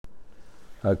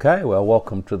Okay, well,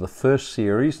 welcome to the first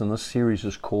series, and this series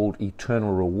is called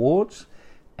Eternal Rewards,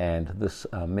 and this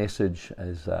message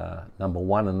is number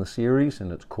one in the series,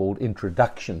 and it's called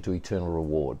Introduction to Eternal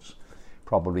Rewards.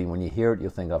 Probably when you hear it, you'll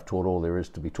think I've taught all there is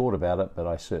to be taught about it, but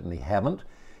I certainly haven't,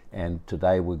 and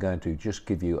today we're going to just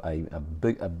give you a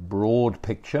broad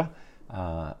picture,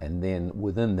 and then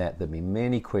within that there'll be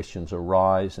many questions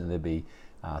arise, and there'll be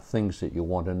things that you'll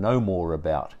want to know more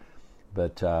about.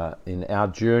 But in our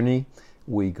journey,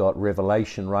 we got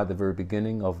revelation right at the very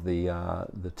beginning of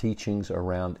the teachings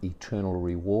around eternal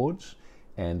rewards,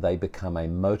 and they become a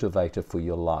motivator for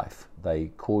your life.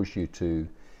 They cause you to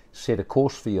set a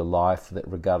course for your life that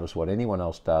regardless of what anyone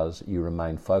else does, you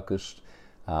remain focused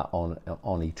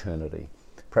on eternity.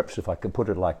 Perhaps if I could put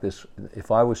it like this,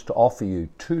 if I was to offer you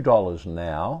 $2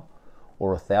 now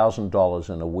or $1,000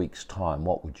 in a week's time,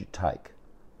 what would you take?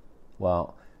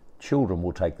 Well, children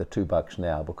will take the $2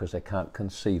 now because they can't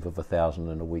conceive of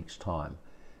 1,000 in a week's time.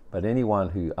 But anyone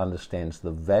who understands the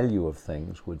value of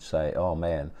things would say, oh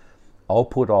man, I'll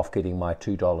put off getting my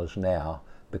 $2 now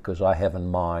because I have in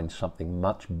mind something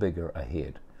much bigger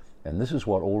ahead. And this is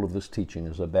what all of this teaching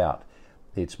is about.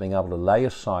 It's being able to lay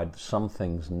aside some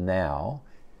things now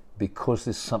because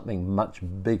there's something much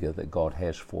bigger that God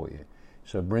has for you.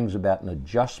 So it brings about an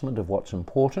adjustment of what's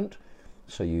important.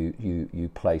 So you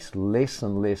place less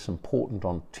and less importance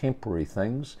on temporary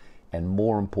things and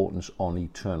more importance on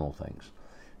eternal things.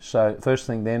 So first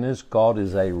thing then is God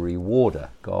is a rewarder.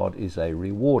 God is a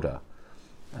rewarder.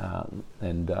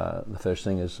 The first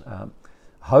thing is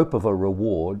hope of a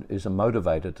reward is a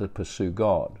motivator to pursue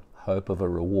God. Hope of a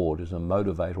reward is a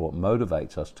motivator, what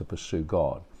motivates us to pursue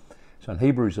God. So in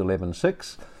Hebrews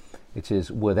 11:6, it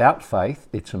says, without faith,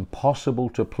 it's impossible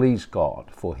to please God,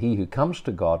 for he who comes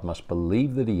to God must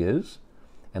believe that he is,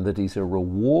 and that he's a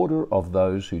rewarder of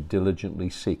those who diligently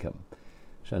seek him.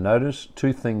 So notice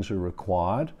two things are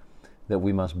required, that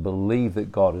we must believe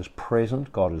that God is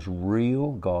present, God is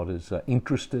real, God is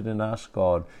interested in us,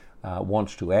 God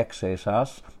wants to access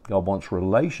us, God wants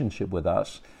relationship with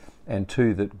us, and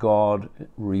two, that God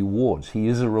rewards. He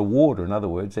is a rewarder. In other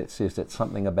words, that says that's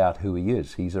something about who he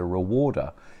is. He's a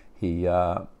rewarder. He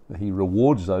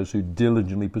rewards those who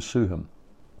diligently pursue him.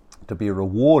 To be a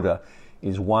rewarder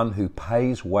is one who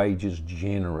pays wages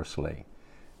generously.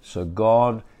 So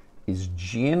God is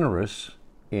generous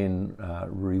in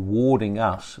rewarding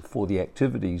us for the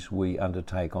activities we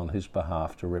undertake on his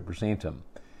behalf to represent him.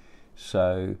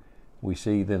 So we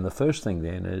see then the first thing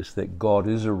then is that God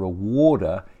is a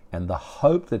rewarder, and the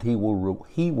hope that he will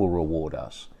reward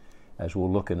us. As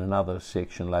we'll look in another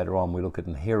section later on, we look at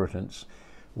inheritance.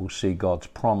 We'll see God's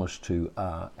promise to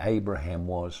Abraham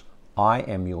was, I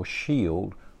am your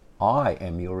shield, I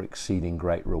am your exceeding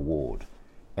great reward.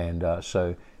 And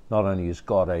so not only is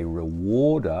God a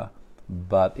rewarder,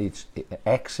 but it's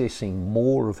accessing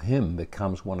more of him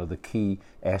becomes one of the key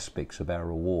aspects of our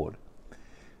reward.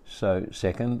 So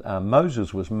second,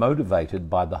 Moses was motivated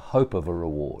by the hope of a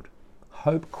reward.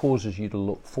 Hope causes you to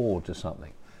look forward to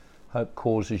something. Hope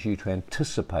causes you to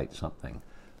anticipate something.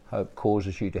 Hope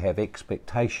causes you to have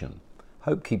expectation.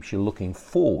 Hope keeps you looking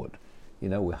forward. You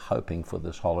know, we're hoping for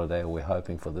this holiday, or we're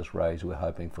hoping for this raise, we're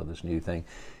hoping for this new thing.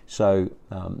 So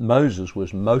Moses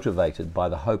was motivated by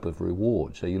the hope of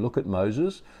reward. So you look at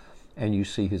Moses and you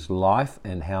see his life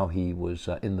and how he was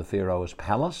in the Pharaoh's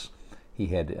palace. He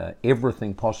had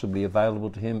everything possibly available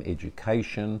to him,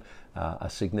 education, a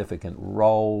significant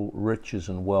role, riches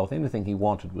and wealth. Anything he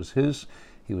wanted was his.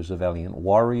 He was a valiant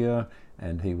warrior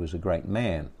and he was a great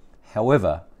man.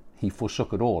 However, he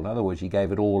forsook it all. In other words, he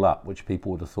gave it all up, which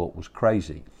people would have thought was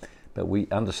crazy. But we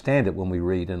understand it when we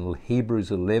read in Hebrews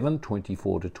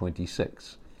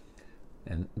 11:24-26.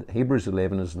 And Hebrews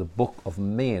 11 is the book of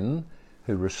men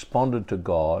who responded to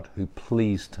God, who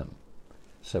pleased him.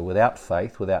 So without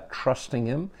faith, without trusting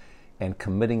him and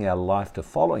committing our life to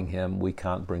following him, we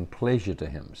can't bring pleasure to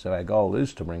him. So our goal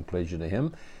is to bring pleasure to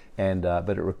him.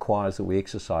 But it requires that we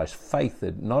exercise faith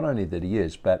that not only that he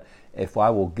is, but if I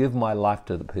will give my life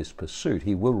to his pursuit,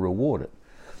 he will reward it.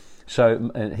 So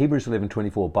in Hebrews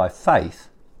 11:24, by faith,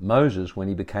 Moses, when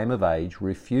he became of age,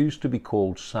 refused to be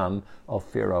called son of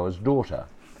Pharaoh's daughter.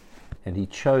 And he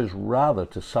chose rather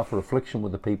to suffer affliction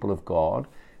with the people of God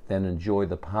than enjoy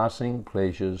the passing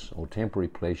pleasures or temporary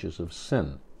pleasures of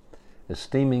sin,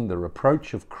 esteeming the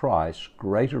reproach of Christ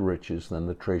greater riches than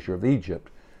the treasure of Egypt,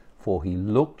 for he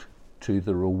looked to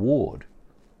the reward.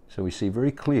 So we see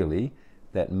very clearly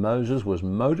that Moses was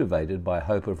motivated by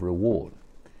hope of reward.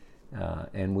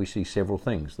 And we see several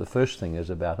things. The first thing is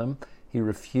about him, he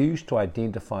refused to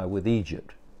identify with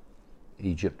Egypt.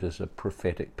 Egypt is a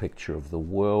prophetic picture of the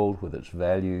world with its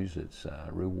values, its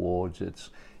rewards, its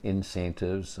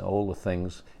incentives, all the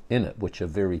things in it which are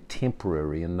very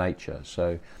temporary in nature.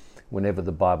 So whenever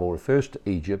the Bible refers to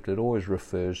Egypt, it always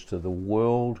refers to the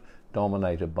world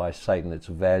dominated by Satan, its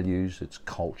values, its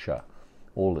culture,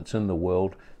 all that's in the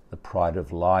world, the pride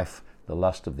of life, the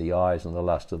lust of the eyes and the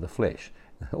lust of the flesh.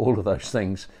 All of those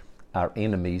things are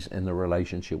enemies in the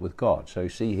relationship with God. So you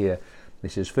see here,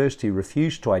 it says, first, he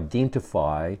refused to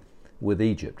identify with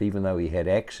Egypt, even though he had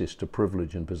access to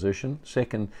privilege and position.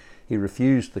 Second, he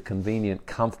refused the convenient,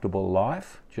 comfortable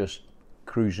life, just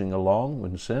cruising along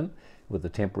in sin with the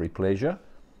temporary pleasure.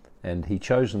 And he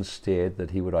chose instead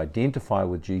that he would identify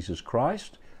with Jesus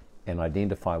Christ and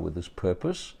identify with his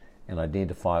purpose and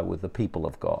identify with the people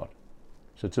of God.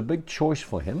 So it's a big choice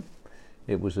for him.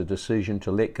 It was a decision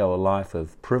to let go a life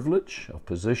of privilege, of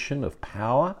position, of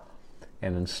power,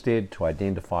 and instead to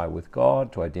identify with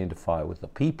God, to identify with the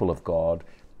people of God,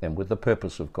 and with the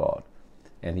purpose of God.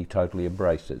 And he totally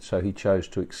embraced it. So he chose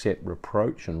to accept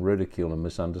reproach and ridicule and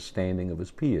misunderstanding of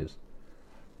his peers.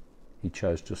 He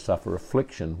chose to suffer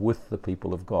affliction with the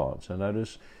people of God. So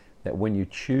notice that when you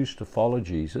choose to follow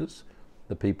Jesus,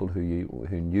 the people who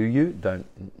knew you,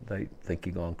 they think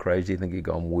you've gone crazy, think you've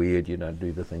gone weird, you don't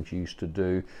do the things you used to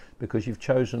do, because you've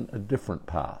chosen a different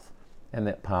path. And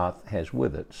that path has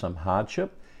with it some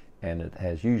hardship, and it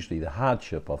has usually the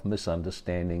hardship of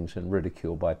misunderstandings and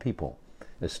ridicule by people,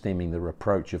 esteeming the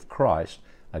reproach of Christ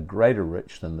a greater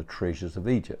rich than the treasures of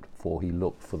Egypt, for he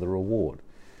looked for the reward.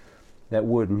 That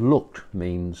word looked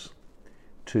means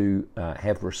to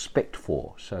have respect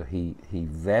for. So he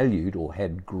valued or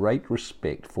had great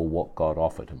respect for what God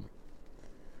offered him.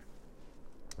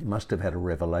 He must have had a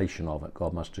revelation of it.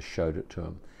 God must have showed it to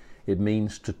him. It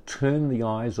means to turn the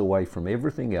eyes away from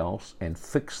everything else and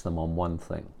fix them on one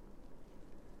thing.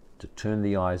 To turn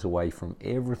the eyes away from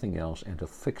everything else and to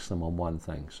fix them on one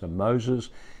thing. So Moses,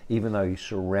 even though he's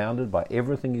surrounded by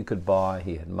everything he could buy,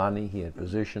 he had money, he had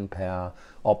position, power,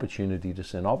 opportunity to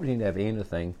sin, opportunity to have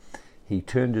anything, he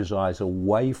turned his eyes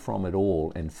away from it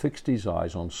all and fixed his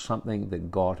eyes on something that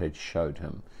God had showed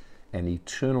him, an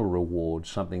eternal reward,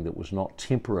 something that was not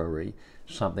temporary,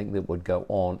 something that would go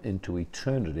on into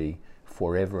eternity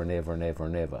forever and ever and ever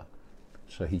and ever.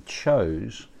 So he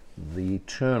chose the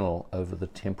eternal over the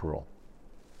temporal.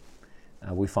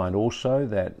 We find also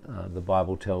that the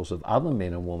Bible tells of other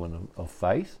men and women of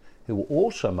faith who were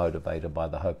also motivated by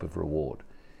the hope of reward.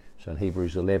 So in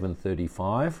Hebrews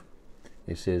 11:35,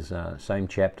 it says, same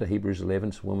chapter, Hebrews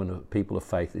 11, people of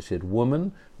faith, it said,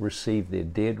 women received their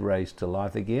dead raised to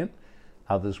life again.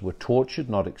 Others were tortured,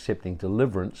 not accepting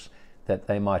deliverance, that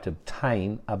they might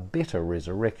obtain a better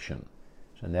resurrection.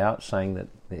 So now it's saying that,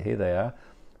 here they are,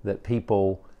 that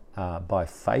people by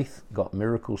faith got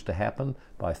miracles to happen.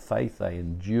 By faith they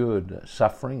endured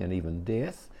suffering and even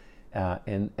death.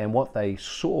 And what they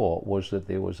saw was that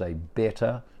there was a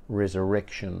better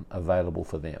resurrection available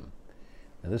for them.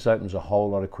 Now this opens a whole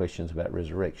lot of questions about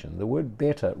resurrection. The word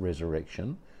better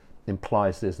resurrection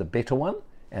implies there's a better one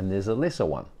and there's a lesser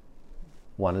one.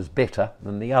 One is better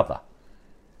than the other.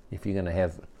 If you're going to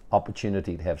have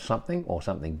opportunity to have something or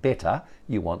something better,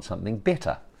 you want something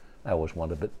better. I always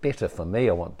want a bit better for me,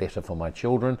 I want better for my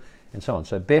children, and so on.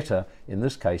 So better in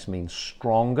this case means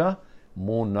stronger,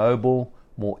 more noble,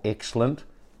 more excellent,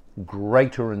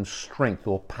 greater in strength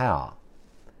or power.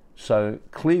 So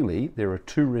clearly there are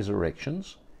two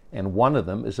resurrections, and one of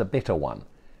them is a better one.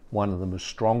 One of them is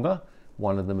stronger,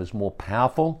 one of them is more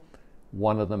powerful,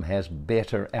 one of them has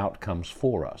better outcomes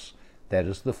for us. That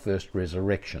is the first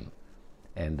resurrection.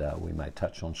 And we may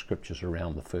touch on scriptures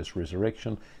around the first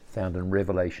resurrection found in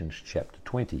Revelation chapter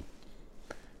 20.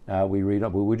 We read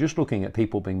up, we're just looking at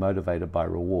people being motivated by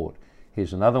reward.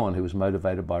 Here's another one who was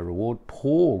motivated by reward.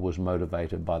 Paul was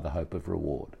motivated by the hope of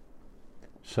reward.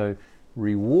 So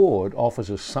reward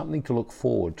offers us something to look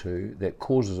forward to that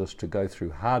causes us to go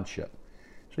through hardship.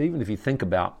 So even if you think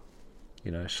about,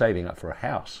 saving up for a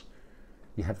house,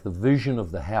 you have the vision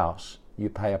of the house, you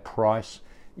pay a price,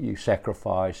 you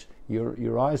sacrifice,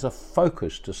 your eyes are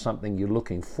focused to something you're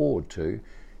looking forward to,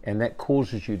 and that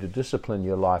causes you to discipline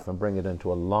your life and bring it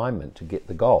into alignment to get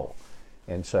the goal.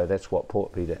 And so that's what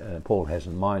Paul has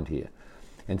in mind here.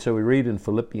 And so we read in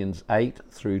Philippians 8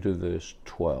 through to verse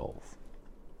 12.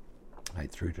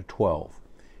 8 through to 12.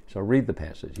 So I'll read the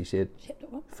passage. He said,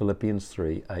 Philippians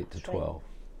 3, 8 to 12.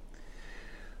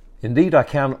 Indeed, I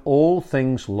count all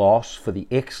things loss for the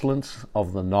excellence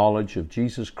of the knowledge of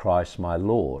Jesus Christ my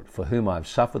Lord, for whom I have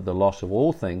suffered the loss of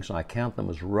all things, and I count them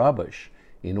as rubbish,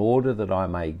 in order that I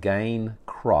may gain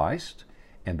Christ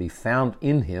and be found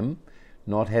in him,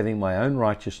 not having my own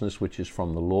righteousness which is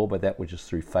from the law, but that which is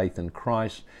through faith in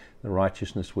Christ, the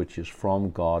righteousness which is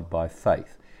from God by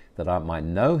faith, that I might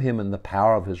know him in the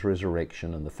power of his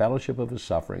resurrection and the fellowship of his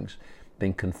sufferings,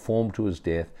 being conformed to his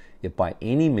death, if by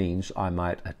any means I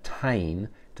might attain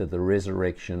to the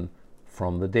resurrection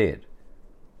from the dead.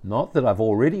 Not that I've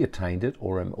already attained it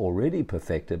or am already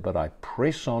perfected, but I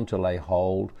press on to lay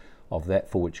hold of that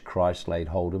for which Christ laid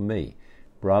hold of me.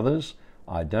 Brothers,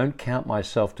 I don't count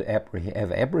myself to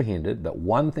have apprehended, but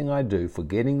one thing I do,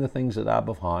 forgetting the things that are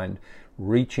behind,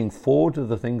 reaching forward to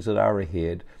the things that are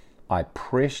ahead, I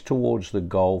press towards the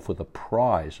goal for the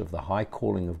prize of the high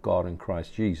calling of God in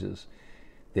Christ Jesus.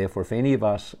 Therefore, if any of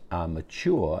us are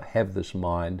mature, have this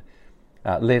mind,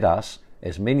 let us,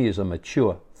 as many as are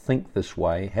mature, think this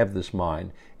way, have this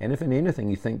mind, and if in anything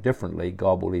you think differently,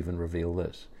 God will even reveal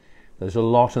this. There's a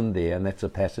lot in there, and that's a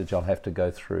passage I'll have to go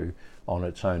through on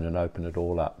its own and open it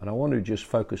all up. And I want to just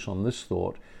focus on this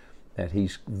thought, that he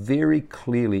very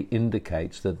clearly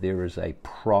indicates that there is a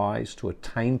prize to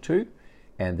attain to,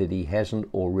 and that he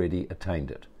hasn't already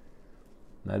attained it.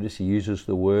 Notice he uses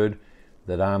the word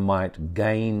that I might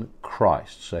gain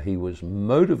Christ. So he was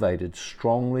motivated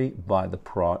strongly by the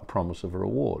promise of a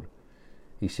reward.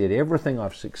 He said, everything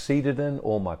I've succeeded in,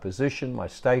 all my position, my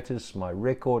status, my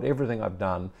record, everything I've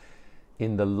done,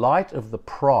 in the light of the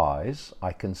prize,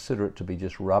 I consider it to be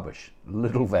just rubbish,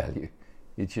 little value.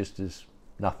 It just is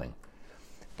nothing.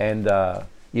 And,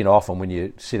 often when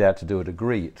you set out to do a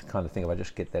degree, you kind of think, if I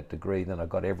just get that degree, then I've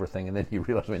got everything. And then you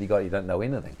realize when you got it, you don't know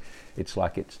anything. It's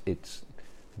like it's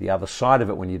the other side of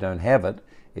it. When you don't have it,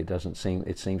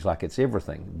 it seems like it's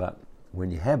everything. But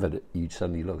when you have it, you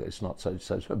suddenly look, it's not so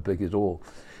big at all.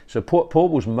 So Paul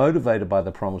was motivated by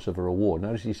the promise of a reward.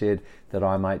 Notice he said that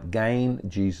I might gain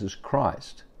Jesus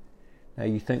Christ. Now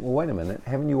you think, well, wait a minute,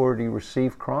 haven't you already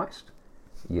received Christ?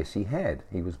 Yes, he had.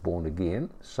 He was born again,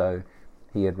 so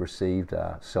he had received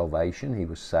salvation. He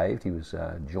was saved. He was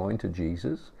joined to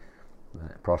Jesus.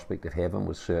 The prospect of heaven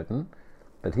was certain.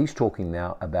 But he's talking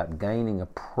now about gaining a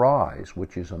prize,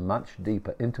 which is a much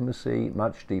deeper intimacy,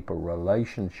 much deeper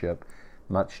relationship,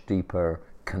 much deeper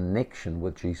connection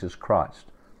with Jesus Christ.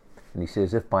 And he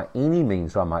says, if by any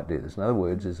means I might do this, in other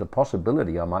words, there's a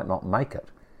possibility I might not make it.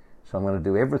 So I'm going to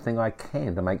do everything I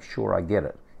can to make sure I get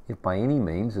it. If by any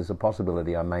means there's a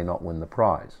possibility I may not win the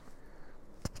prize.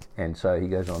 And so he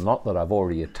goes on, not that I've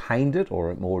already attained it or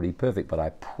am already perfect, but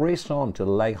I press on to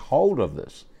lay hold of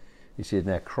this. He said,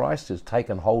 now Christ has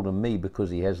taken hold of me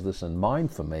because he has this in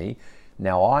mind for me.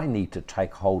 Now I need to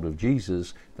take hold of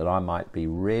Jesus that I might be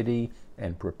ready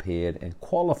and prepared and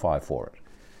qualify for it.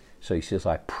 So he says,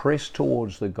 I press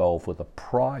towards the goal for the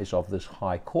prize of this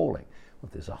high calling.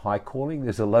 If there's a high calling,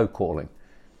 there's a low calling.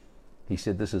 He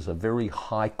said this is a very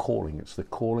high calling. It's the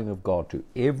calling of God to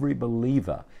every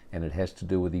believer, and it has to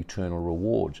do with eternal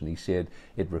rewards. And he said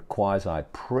it requires I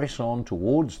press on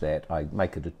towards that, I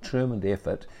make a determined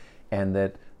effort, and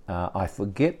that I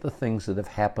forget the things that have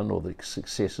happened or the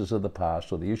successes of the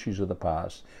past or the issues of the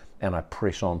past, and I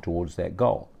press on towards that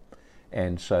goal.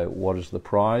 And so what is the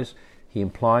prize? He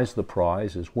implies the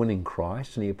prize is winning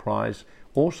Christ, and he implies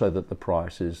also that the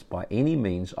prize is by any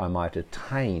means I might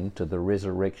attain to the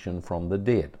resurrection from the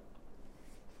dead.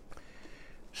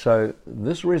 So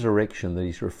this resurrection that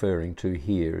he's referring to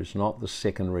here is not the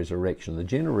second resurrection. The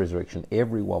general resurrection,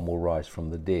 everyone will rise from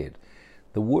the dead.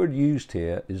 The word used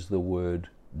here is the word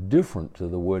different to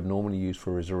the word normally used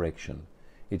for resurrection.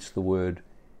 It's the word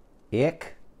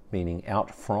ek, meaning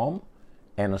out from,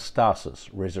 anastasis,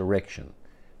 resurrection,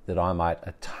 that I might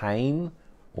attain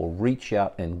or reach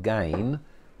out and gain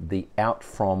the out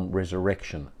from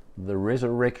resurrection, the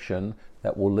resurrection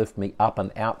that will lift me up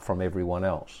and out from everyone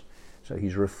else. So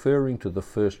he's referring to the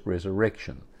first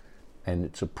resurrection, and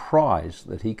it's a prize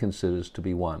that he considers to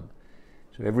be won.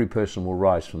 So every person will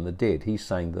rise from the dead. He's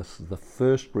saying this is the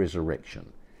first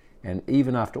resurrection, and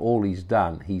even after all he's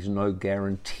done, he's no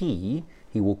guarantee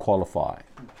he will qualify.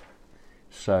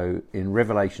 So in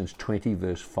Revelations 20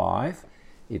 verse 5,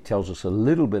 it tells us a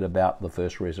little bit about the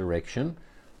first resurrection.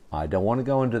 I don't want to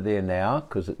go into there now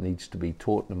because it needs to be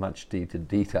taught in much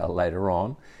detail later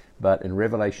on. But in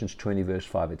Revelations 20 verse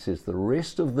 5 it says, the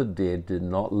rest of the dead did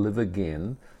not live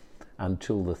again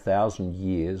until the 1,000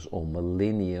 years or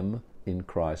millennium in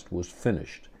Christ was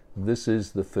finished. This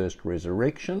is the first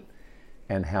resurrection,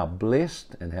 and how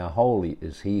blessed and how holy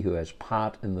is he who has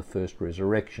part in the first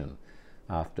resurrection.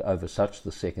 Over such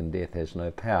the second death has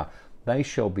no power. They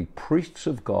shall be priests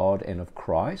of God and of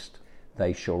Christ.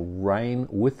 They shall reign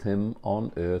with him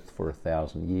on earth for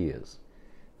 1,000 years.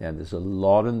 Now there's a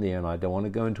lot in there, and I don't want to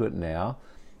go into it now.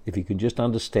 If you can just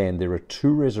understand, there are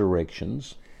two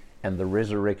resurrections, And the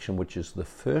resurrection, which is the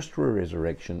first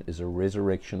resurrection, is a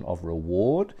resurrection of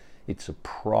reward. It's a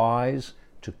prize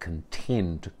to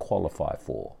contend, to qualify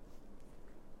for.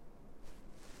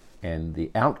 And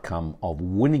the outcome of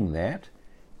winning that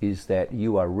is that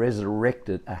you are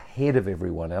resurrected ahead of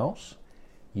everyone else.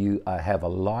 You have a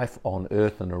life on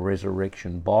earth in a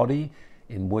resurrection body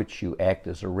in which you act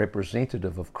as a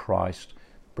representative of Christ,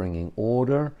 bringing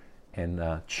order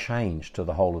and change to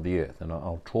the whole of the earth. And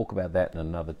I'll talk about that in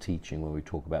another teaching when we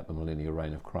talk about the millennial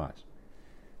reign of Christ.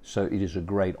 So it is a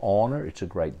great honor, it's a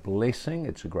great blessing,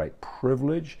 it's a great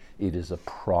privilege, it is a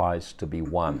prize to be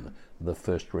won, the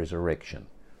first resurrection.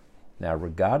 Now,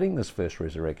 regarding this first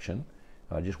resurrection,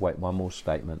 I'll just wait one more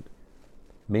statement.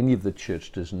 Many of the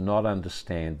church does not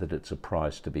understand that it's a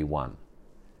prize to be won.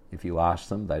 If you ask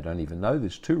them, they don't even know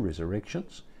there's two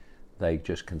resurrections. They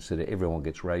just consider everyone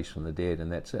gets raised from the dead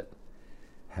and that's it.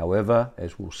 However,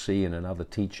 as we'll see in another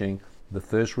teaching, the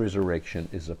first resurrection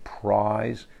is a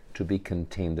prize to be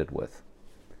contended with.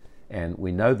 And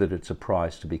we know that it's a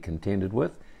prize to be contended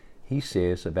with. He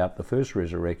says about the first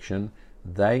resurrection,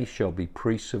 they shall be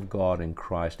priests of God in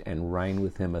Christ and reign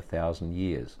with him 1,000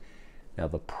 years. Now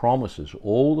the promises,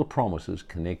 all the promises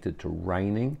connected to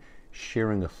reigning,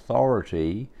 sharing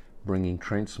authority, bringing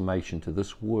transformation to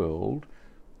this world,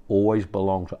 always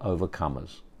belong to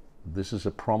overcomers. This is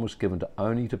a promise given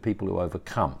only to people who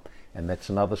overcome. And that's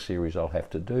another series I'll have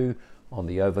to do on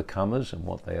the overcomers and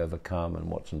what they overcome and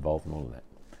what's involved in all of that.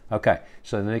 Okay,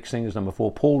 so the next thing is number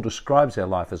 4. Paul describes our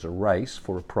life as a race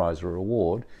for a prize or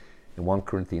reward in 1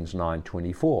 Corinthians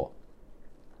 9:24.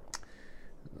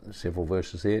 Several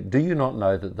verses there. Do you not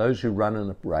know that those who run in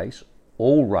a race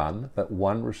all run, but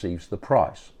one receives the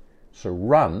prize? So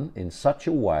run in such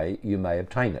a way you may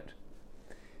obtain it.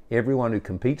 Everyone who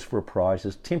competes for a prize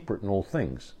is temperate in all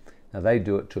things. Now they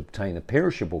do it to obtain a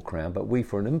perishable crown, but we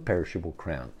for an imperishable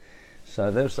crown.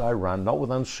 So thus I run, not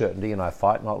with uncertainty, and I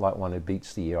fight not like one who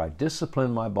beats the air. I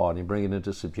discipline my body and bring it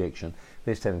into subjection,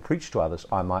 lest having preached to others,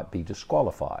 I might be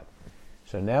disqualified.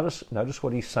 So notice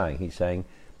what he's saying. He's saying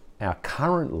our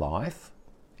current life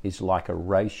is like a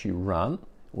race you run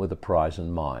with a prize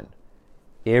in mind.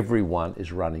 Everyone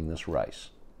is running this race.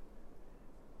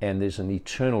 And there's an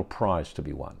eternal prize to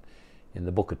be won. In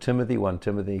the book of Timothy, 1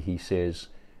 Timothy, he says,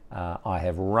 I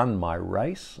have run my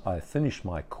race, I have finished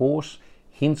my course,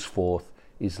 henceforth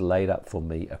is laid up for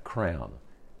me a crown.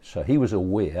 So he was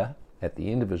aware at the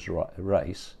end of his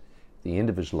race, the end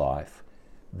of his life,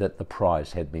 that the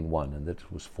prize had been won and that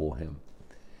it was for him.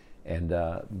 And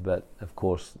but of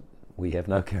course we have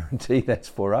no guarantee that's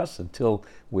for us until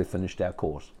we've finished our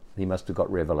course. He must have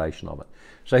got revelation of it.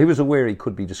 So he was aware he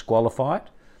could be disqualified.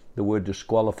 The word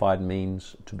disqualified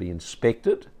means to be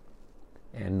inspected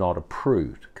and not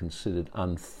approved, considered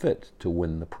unfit to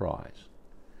win the prize.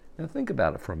 Now think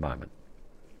about it for a moment.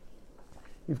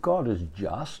 If God is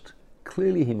just,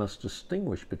 clearly he must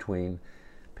distinguish between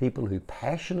people who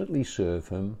passionately serve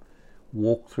him,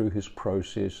 walk through his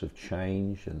process of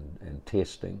change and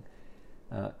testing,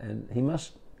 and he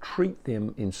must treat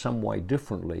them in some way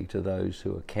differently to those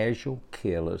who are casual,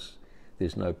 careless,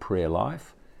 there's no prayer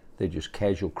life, they're just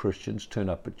casual Christians, turn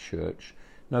up at church,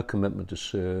 no commitment to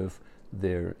serve,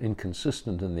 they're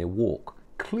inconsistent in their walk.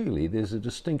 Clearly there's a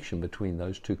distinction between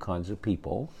those two kinds of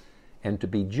people, and to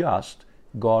be just,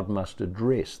 God must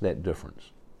address that difference.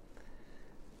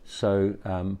 So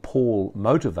Paul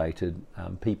motivated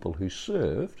people who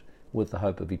served with the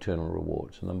hope of eternal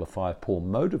rewards. Number 5, Paul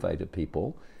motivated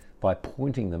people by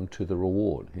pointing them to the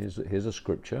reward. Here's a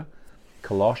scripture,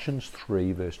 Colossians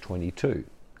 3 verse 22.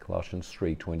 Colossians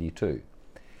 3:22.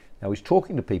 Now he's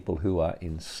talking to people who are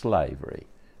in slavery.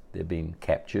 They're being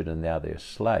captured and now they're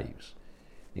slaves.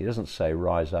 He doesn't say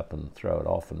rise up and throw it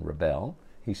off and rebel.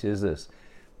 He says this,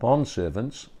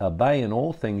 bondservants, obey in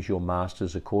all things your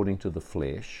masters according to the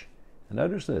flesh. And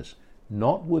notice this,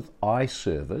 not with eye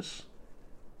service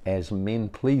as men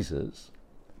pleasers,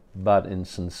 but in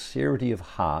sincerity of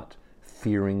heart,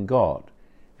 fearing God.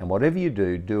 And whatever you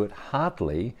do, do it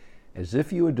heartily, as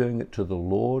if you were doing it to the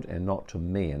Lord and not to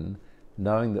men,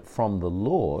 knowing that from the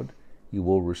Lord you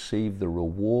will receive the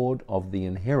reward of the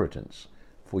inheritance,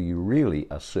 for you really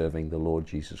are serving the Lord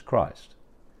Jesus Christ.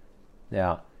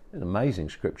 Now, an amazing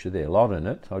scripture there, a lot in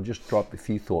it. I'll just drop a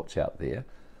few thoughts out there.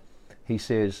 He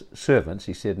says, servants,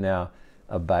 he said, now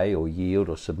obey or yield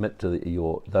or submit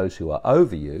to those who are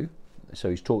over you. So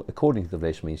he's talking, according to the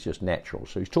flesh, means just natural.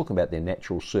 So he's talking about their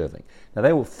natural serving. Now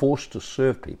they were forced to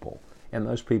serve people, and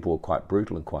those people were quite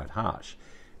brutal and quite harsh.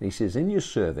 And he says, in your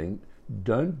serving,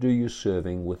 don't do your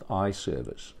serving with eye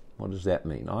service. What does that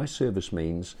mean? Eye service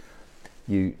means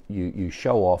you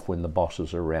show off when the boss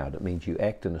is around. It means you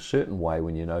act in a certain way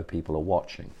when you know people are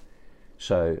watching.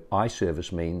 So eye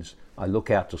service means I look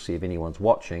out to see if anyone's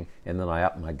watching, and then I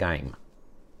up my game.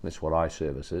 That's what eye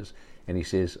service is. And he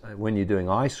says, when you're doing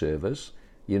eye service,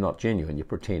 you're not genuine, you're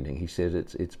pretending. He says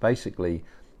it's basically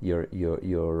you're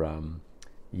doing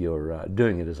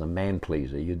it as a man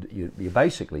pleaser. You're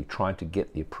basically trying to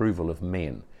get the approval of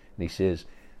men. And he says,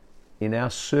 in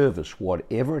our service,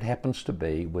 whatever it happens to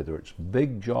be, whether it's a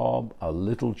big job, a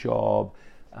little job,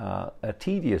 a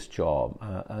tedious job,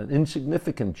 an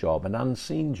insignificant job, an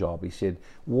unseen job, he said,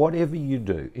 whatever you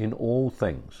do in all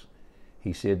things,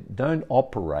 he said, don't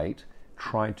operate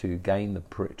trying to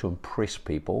to impress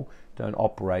people. Don't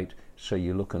operate so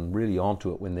you're looking really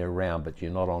onto it when they're around, but you're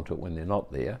not onto it when they're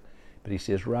not there. But he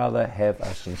says, rather have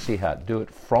a sincere heart. Do it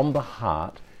from the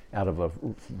heart, out of a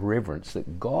reverence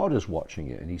that God is watching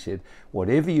you. And he said,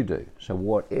 whatever you do, so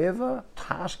whatever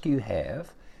task you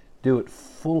have, do it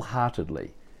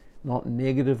full-heartedly, not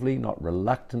negatively, not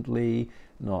reluctantly,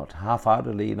 not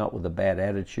half-heartedly, not with a bad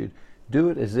attitude. Do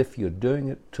it as if you're doing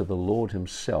it to the Lord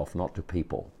himself, not to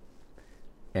people.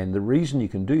 And the reason you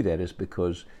can do that is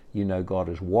because you know God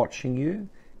is watching you,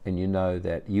 and you know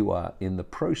that you are in the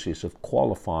process of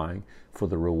qualifying for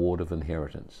the reward of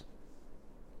inheritance.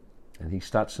 And he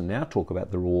starts to now talk about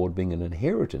the reward being an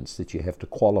inheritance that you have to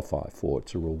qualify for.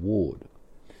 It's a reward.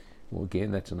 Well,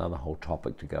 again, that's another whole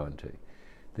topic to go into.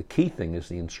 The key thing is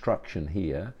the instruction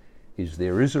here is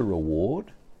there is a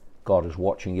reward. God is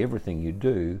watching everything you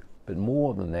do, but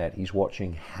more than that, he's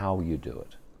watching how you do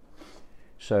it.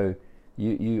 So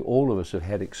you all of us have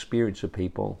had experience of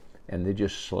people, and they're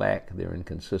just slack, they're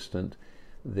inconsistent,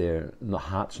 their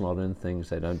heart's not in things,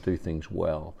 they don't do things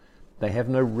well. They have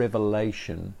no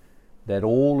revelation that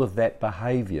all of that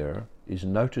behavior is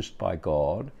noticed by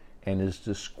God and is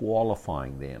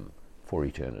disqualifying them for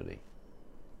eternity.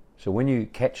 So when you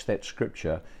catch that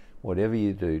scripture, whatever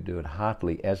you do, do it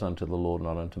heartily as unto the Lord,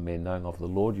 not unto men, knowing of the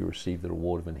Lord you receive the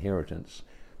reward of inheritance.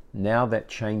 Now that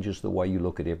changes the way you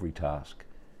look at every task.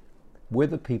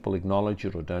 Whether people acknowledge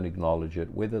it or don't acknowledge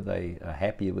it, whether they are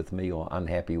happy with me or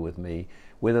unhappy with me,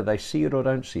 whether they see it or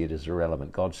don't see it is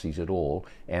irrelevant. God sees it all,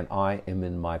 and I am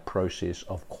in my process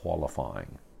of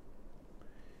qualifying.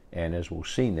 And as we'll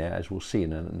see now, as we'll see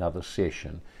in another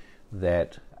session,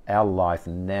 that our life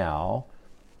now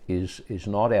is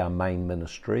not our main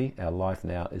ministry. Our life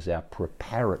now is our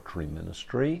preparatory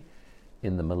ministry.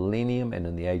 In the millennium and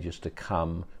in the ages to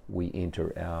come, we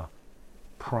enter our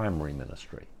primary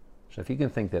ministry. So if you can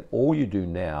think that all you do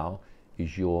now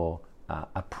is your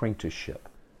apprenticeship,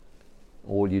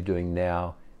 all you're doing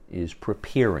now is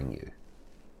preparing you.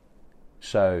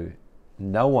 So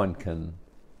no one can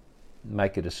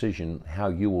make a decision how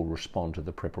you will respond to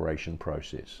the preparation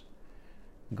process.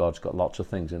 God's got lots of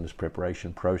things in his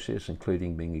preparation process,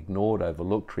 including being ignored,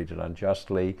 overlooked, treated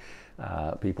unjustly,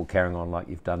 people carrying on like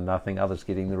you've done nothing, others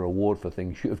getting the reward for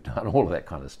things you've done, all of that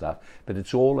kind of stuff. But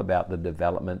it's all about the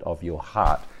development of your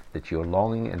heart, that you're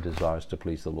longing and desires to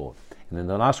please the Lord. And then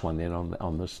the last one then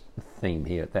on this theme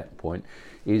here at that point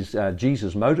is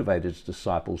Jesus motivated his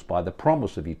disciples by the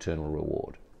promise of eternal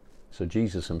reward. So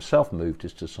Jesus himself moved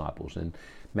his disciples. In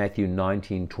Matthew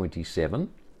 19:27,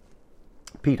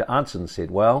 Peter answered and said,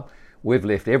 well, we've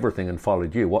left everything and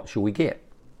followed you. What shall we get?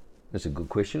 That's a good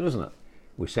question, isn't it?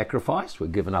 We've sacrificed,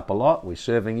 we've given up a lot, we're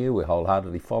serving you, we're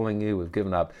wholeheartedly following you, we've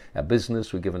given up our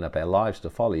business, we've given up our lives to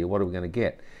follow you. What are we going to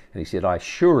get? And he said, I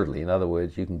assuredly, in other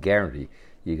words, you can guarantee,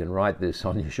 you can write this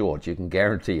on your shorts, you can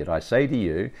guarantee it. I say to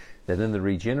you that in the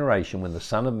regeneration, when the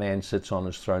Son of Man sits on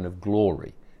his throne of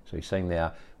glory, so he's saying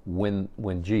now, when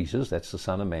Jesus, that's the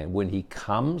Son of Man, when he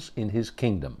comes in his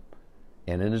kingdom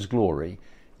and in his glory,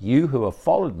 you who have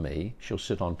followed me shall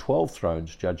sit on 12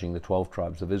 thrones judging the 12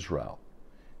 tribes of Israel.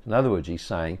 In other words, he's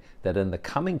saying that in the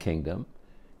coming kingdom,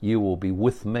 you will be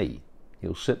with me.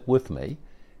 You'll sit with me.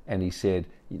 And he said,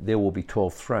 there will be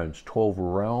 12 thrones, 12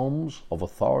 realms of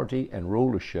authority and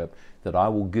rulership that I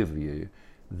will give you,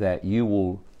 that you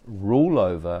will rule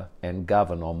over and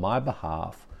govern on my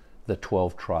behalf the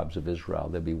 12 tribes of Israel.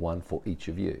 There'll be one for each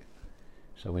of you.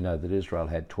 So we know that Israel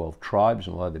had 12 tribes,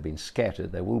 and although they've been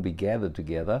scattered, they will be gathered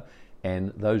together,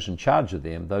 and those in charge of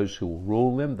them, those who will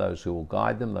rule them, those who will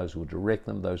guide them, those who will direct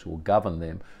them, those who will govern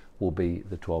them, will be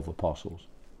the 12 apostles.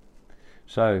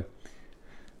 So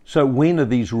when do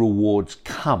these rewards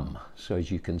come? So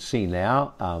as you can see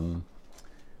now,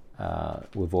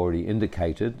 we've already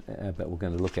indicated, but we're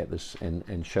going to look at this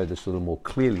and show this a little more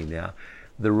clearly now.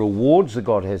 The rewards that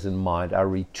God has in mind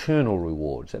are eternal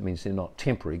rewards. That means they're not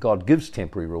temporary. God gives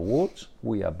temporary rewards.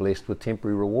 We are blessed with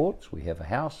temporary rewards. We have a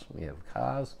house, we have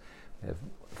cars, have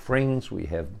friends, we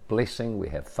have blessing, we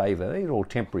have favor. They're all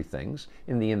temporary things.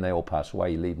 In the end, they all pass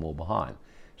away. You leave them all behind.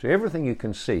 So everything you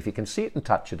can see, if you can see it and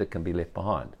touch it, it can be left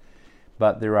behind.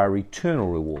 But there are eternal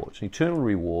rewards. Eternal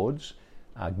rewards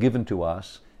are given to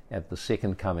us at the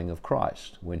second coming of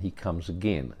Christ, when he comes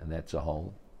again. And that's a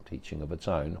whole teaching of its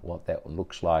own, what that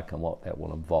looks like and what that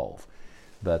will involve.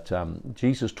 But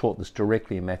Jesus taught this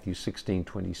directly in Matthew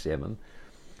 16:27.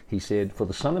 He said, "For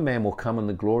the Son of Man will come in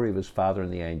the glory of his Father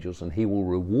and the angels, and he will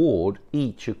reward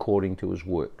each according to his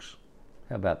works."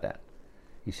 How about that?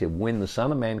 He said, when the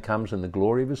Son of Man comes in the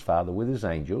glory of his Father with his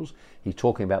angels, he's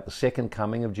talking about the second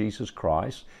coming of Jesus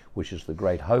Christ, which is the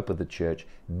great hope of the church,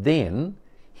 then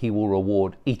he will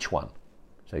reward each one.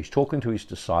 So he's talking to his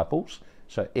disciples.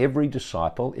 So every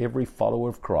disciple, every follower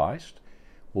of Christ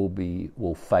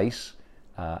will face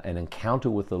an encounter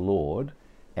with the Lord,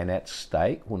 and at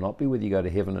stake will not be whether you go to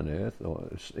heaven and earth or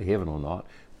heaven or not.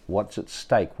 What's at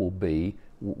stake will be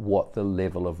what the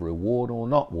level of reward or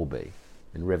not will be.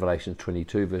 In Revelation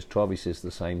 22 verse 12 he says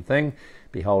the same thing.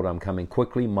 "Behold, I'm coming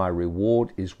quickly. My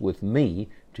reward is with me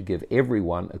to give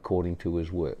everyone according to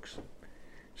his works."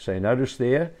 So notice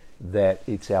there that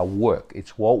it's our work.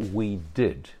 It's what we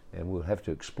did. And we'll have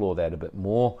to explore that a bit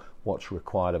more, what's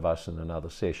required of us in another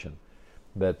session.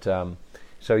 But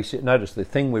so he said, notice the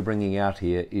thing we're bringing out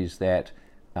here is that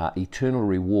eternal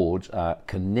rewards are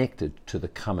connected to the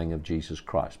coming of Jesus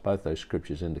Christ. Both those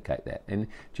scriptures indicate that. And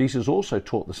Jesus also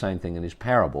taught the same thing in his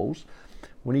parables.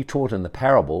 When he taught in the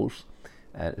parables,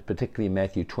 particularly in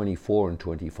Matthew 24 and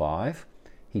 25,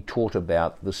 he taught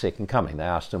about the second coming. They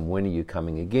asked him, when are you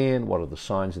coming again? What are the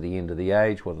signs of the end of the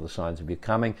age? What are the signs of your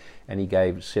coming? And he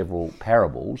gave several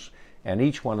parables. And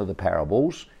each one of the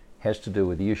parables has to do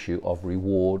with the issue of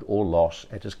reward or loss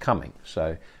at his coming.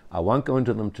 So I won't go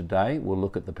into them today. We'll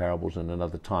look at the parables in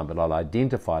another time, but I'll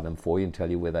identify them for you and tell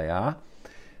you where they are.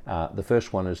 The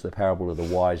first one is the parable of the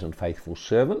wise and faithful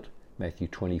servant, Matthew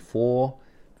 24,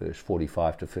 verse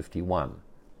 45 to 51.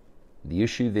 The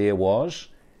issue there was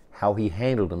how he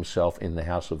handled himself in the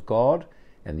house of God,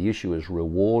 and the issue is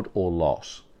reward or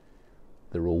loss.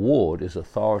 The reward is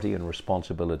authority and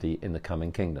responsibility in the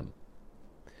coming kingdom.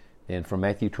 Then from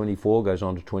Matthew 24 goes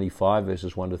on to 25,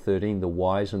 verses 1 to 13, the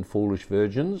wise and foolish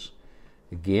virgins.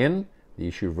 Again, the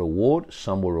issue of reward.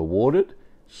 Some were rewarded,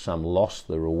 some lost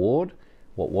the reward.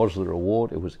 What was the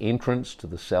reward? It was entrance to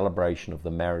the celebration of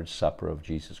the marriage supper of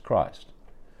Jesus Christ.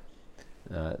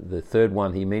 The third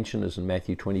one he mentioned is in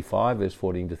Matthew 25, verse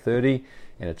 14 to 30,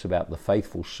 and it's about the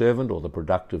faithful servant or the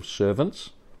productive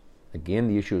servants. Again,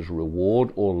 the issue is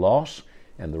reward or loss,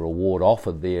 and the reward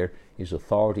offered there is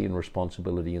authority and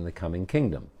responsibility in the coming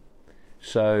kingdom.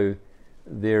 So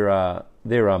there are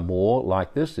more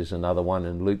like this. There's another one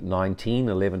in Luke 19,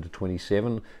 11 to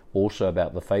 27, also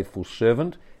about the faithful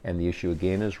servant, and the issue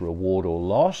again is reward or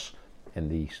loss,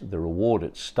 and the reward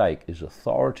at stake is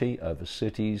authority over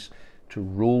cities, to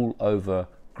rule over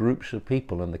groups of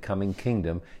people in the coming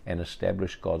kingdom and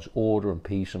establish God's order and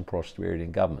peace and prosperity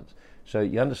in governments. So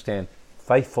you understand,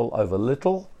 faithful over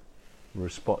little,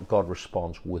 God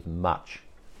responds with much.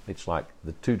 It's like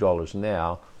the $2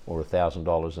 now or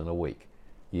 $1,000 in a week.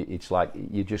 It's like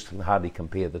you just can hardly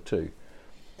compare the two.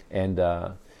 And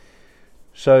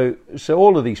so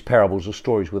all of these parables are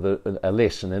stories with a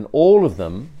lesson, and all of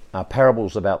them are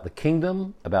parables about the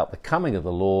kingdom, about the coming of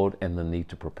the Lord, and the need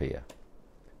to prepare.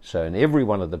 So in every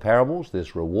one of the parables,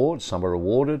 there's reward. Some are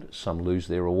rewarded, some lose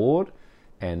their reward,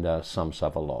 and some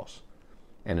suffer loss.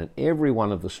 And in every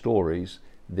one of the stories,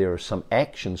 there are some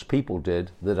actions people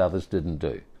did that others didn't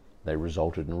do. They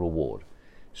resulted in reward.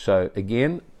 So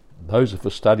again, those are for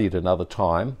study at another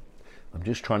time. I'm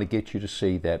just trying to get you to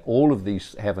see that all of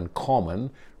these have in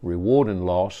common reward and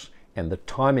loss, and the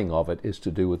timing of it is to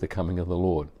do with the coming of the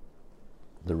Lord,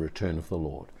 the return of the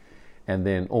Lord. And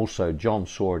then also John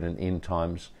saw it in end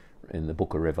times in the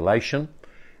book of Revelation,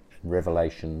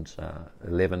 Revelations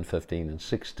 11, 15 and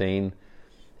 16.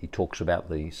 He talks about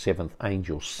the seventh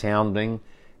angel sounding,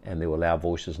 and there were loud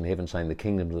voices in heaven saying, the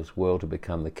kingdom of this world to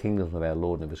become the kingdom of our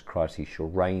Lord and of his Christ. He shall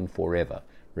reign forever.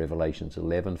 Revelations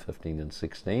 11, 15 and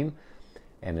 16.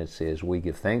 And it says, we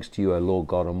give thanks to you, O Lord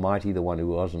God Almighty, the one who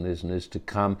was and is to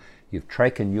come. You've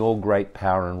taken your great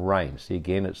power and reign. See,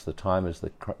 again, it's the time as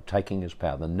the taking his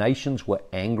power. The nations were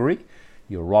angry.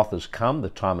 Your wrath has come. The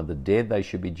time of the dead they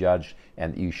should be judged,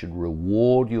 and you should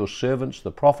reward your servants,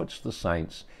 the prophets, the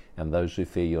saints, and those who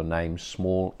fear your name,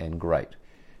 small and great.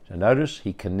 So notice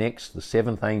he connects the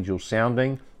seventh angel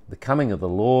sounding, the coming of the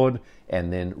Lord,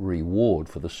 and then reward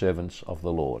for the servants of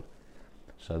the Lord.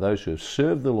 So those who have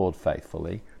served the Lord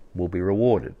faithfully will be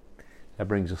rewarded. That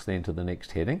brings us then to the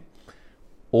next heading.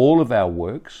 All of our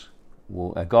works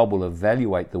God will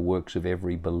evaluate the works of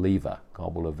every believer.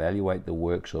 God will evaluate the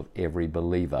works of every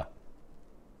believer.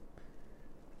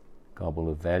 God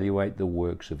will evaluate the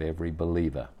works of every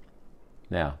believer.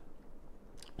 Now,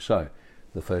 so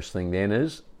the first thing then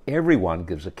is everyone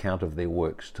gives account of their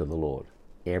works to the Lord.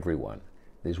 Everyone.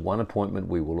 There's one appointment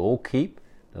we will all keep.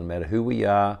 Doesn't matter who we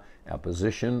are. Our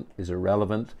position is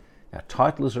irrelevant. Our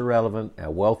title is irrelevant.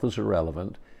 Our wealth is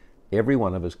irrelevant. Every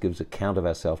one of us gives account of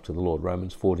ourselves to the Lord.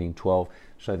 Romans 14:12.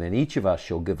 So then each of us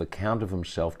shall give account of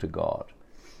himself to God.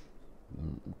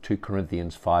 2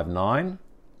 Corinthians 5:9.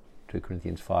 2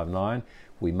 Corinthians 5:9.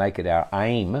 We make it our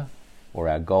aim or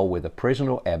our goal, whether present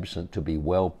or absent, to be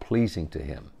well-pleasing to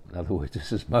him. In other words,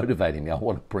 this is motivating me. I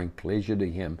want to bring pleasure to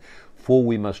him. For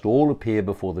we must all appear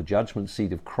before the judgment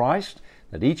seat of Christ,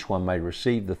 that each one may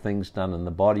receive the things done in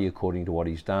the body according to what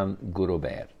he's done, good or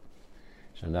bad.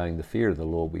 So knowing the fear of the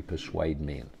Lord, we persuade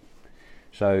men.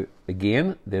 So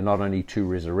again, there are not only two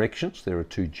resurrections, there are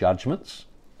two judgments.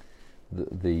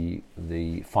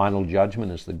 The final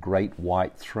judgment is the great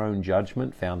white throne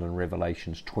judgment found in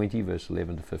Revelations 20, verse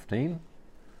 11 to 15.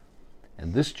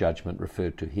 And this judgment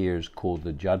referred to here is called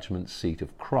the judgment seat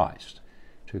of Christ.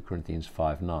 2 Corinthians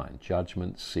 5:9,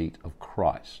 judgment seat of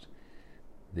Christ.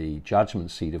 The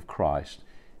judgment seat of Christ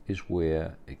is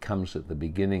where it comes at the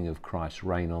beginning of Christ's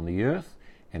reign on the earth,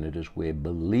 and it is where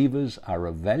believers are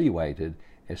evaluated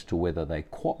as to whether they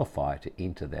qualify to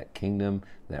enter that kingdom,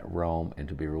 that realm, and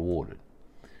to be rewarded.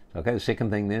 Okay, the second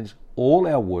thing then is all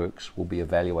our works will be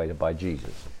evaluated by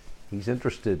Jesus. He's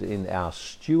interested in our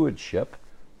stewardship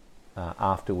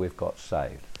after we've got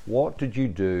saved. What did you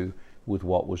do with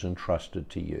what was entrusted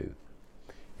to you?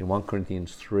 In 1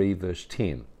 Corinthians 3, verse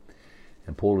 10,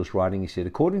 and Paul is writing, he said,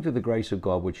 according to the grace of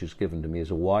God which is given to me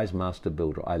as a wise master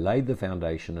builder, I laid the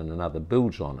foundation and another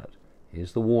builds on it.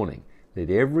 Here's the warning. Let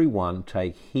everyone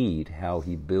take heed how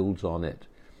he builds on it.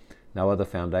 No other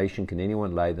foundation can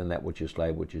anyone lay than that which is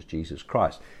laid, which is Jesus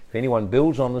Christ. If anyone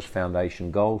builds on this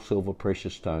foundation gold, silver,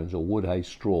 precious stones, or wood, hay,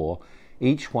 straw,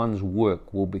 each one's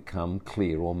work will become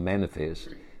clear or manifest,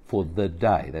 for the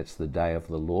day, that's the day of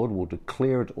the Lord, will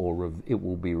declare it, or it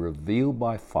will be revealed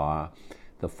by fire.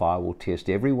 The fire will test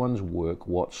everyone's work,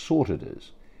 what sort it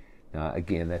is. Now,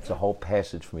 again, that's a whole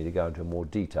passage for me to go into more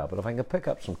detail, but if I can pick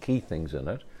up some key things in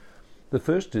it. The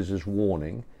first is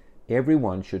warning.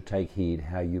 Everyone should take heed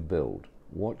how you build,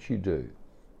 what you do.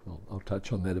 I'll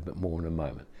touch on that a bit more in a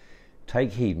moment.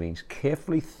 Take heed means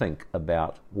carefully think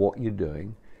about what you're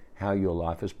doing, how your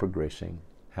life is progressing,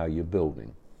 how you're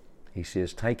building. He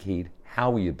says take heed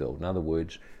how you build. In other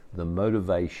words, the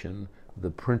motivation,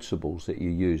 the principles that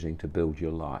you're using to build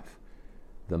your life,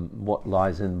 what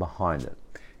lies in behind it.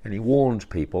 And he warns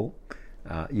people,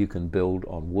 you can build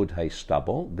on wood, hay,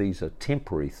 stubble. These are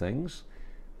temporary things.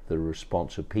 The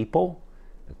response of people,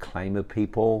 the claim of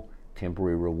people,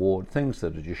 temporary reward, things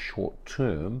that are just short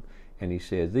term. And he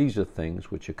says these are things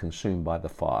which are consumed by the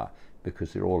fire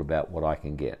because they're all about what I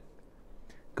can get.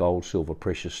 Gold, silver,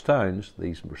 precious stones,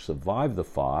 these survive the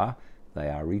fire, they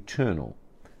are eternal.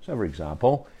 So for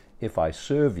example, if I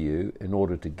serve you in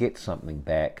order to get something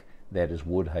back, that is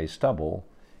wood, hay, stubble.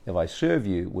 If I serve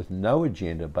you with no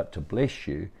agenda but to bless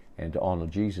you and to honor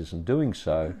Jesus in doing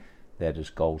so, that is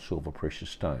gold, silver, precious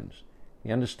stones.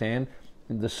 You understand?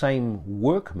 The same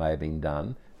work may have been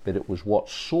done, but it was what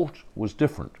sort was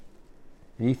different.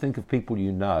 And you think of people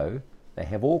you know, they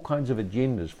have all kinds of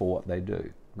agendas for what they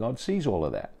do. God sees all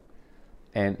of that.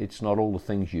 And it's not all the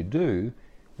things you do.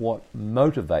 What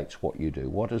motivates what you do,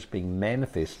 what is being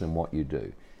manifest in what you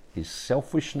do. Is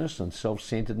selfishness and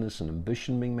self-centeredness and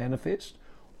ambition being manifest?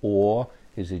 Or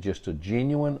is it just a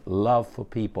genuine love for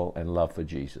people and love for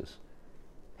Jesus?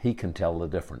 He can tell the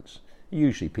difference.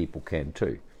 Usually people can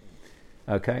too.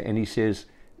 Okay, and he says,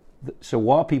 so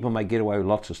while people may get away with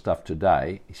lots of stuff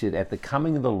today, he said, at the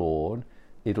coming of the Lord,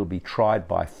 it'll be tried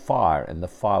by fire, and the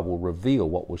fire will reveal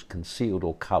what was concealed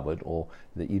or covered or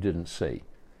that you didn't see.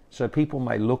 So people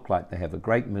may look like they have a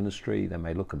great ministry, they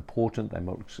may look important, they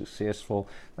may look successful,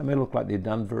 they may look like they've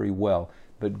done very well,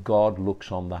 but God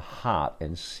looks on the heart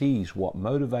and sees what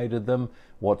motivated them,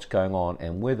 what's going on,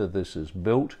 and whether this is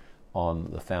built on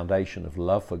the foundation of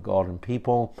love for God and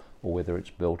people, or whether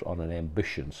it's built on an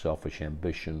ambition, selfish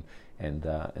ambition, and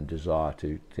desire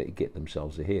to get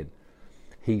themselves ahead.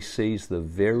 He sees the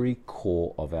very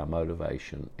core of our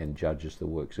motivation and judges the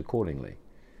works accordingly.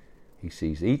 He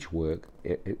sees each work,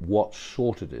 what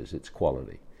sort it is, its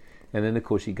quality. And then, of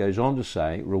course, he goes on to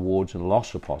say, rewards and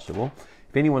loss are possible.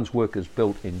 If anyone's work is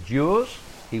built endures,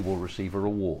 he will receive a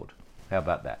reward. How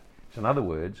about that? So in other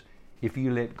words, if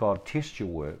you let God test your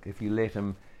work, if you let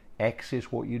him access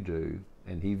what you do,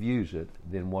 and he views it,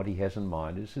 then what he has in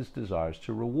mind is his desires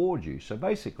to reward you. So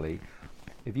basically,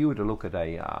 if you were to look at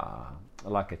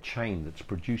like a chain that's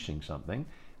producing something,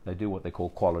 they do what they call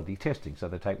quality testing. So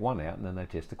they take one out and then they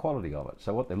test the quality of it.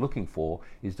 So what they're looking for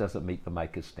is, does it meet the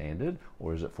maker's standard,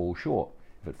 or does it fall short?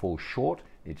 If it falls short,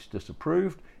 it's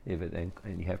disapproved. And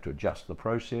you have to adjust the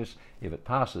process. If it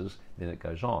passes, then it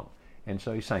goes on. And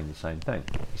so he's saying the same thing.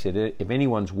 He said, if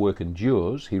anyone's work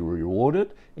endures, he will reward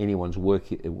it. Anyone's work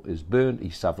is burned,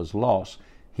 he suffers loss.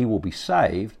 He will be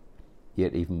saved,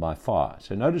 yet even by fire.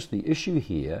 So notice the issue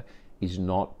here is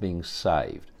not being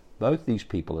saved. Both these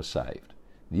people are saved.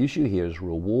 The issue here is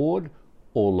reward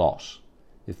or loss.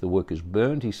 If the work is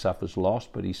burned, he suffers loss,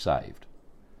 but he's saved.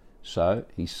 So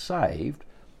he's saved,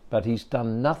 but he's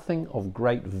done nothing of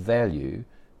great value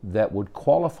that would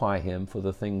qualify him for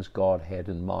the things God had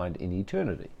in mind in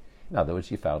eternity. In other words,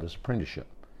 he failed his apprenticeship.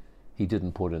 He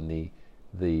didn't put in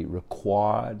the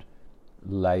required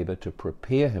labor to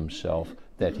prepare himself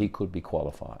that he could be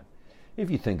qualified. If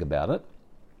you think about it,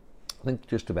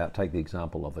 take the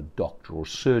example of a doctor or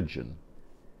surgeon.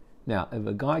 Now, if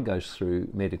a guy goes through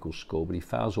medical school, but he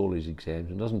fails all his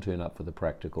exams and doesn't turn up for the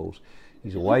practicals,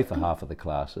 he's away for half of the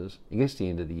classes, he gets to the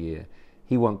end of the year,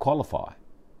 he won't qualify.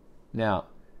 Now,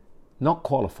 not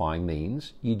qualifying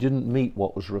means you didn't meet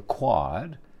what was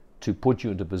required to put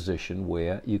you into a position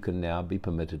where you can now be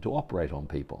permitted to operate on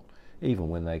people. Even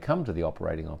when they come to the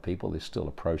operating on people, there's still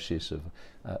a process of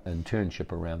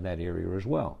internship around that area as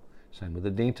well. Same with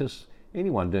the dentist.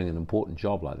 Anyone doing an important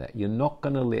job like that, you're not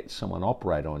going to let someone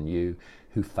operate on you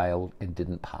who failed and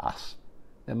didn't pass.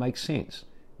 That makes sense.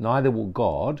 Neither will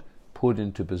God put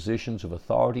into positions of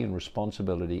authority and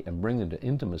responsibility and bring into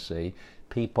intimacy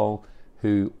people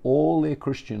who all their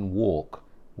Christian walk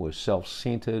were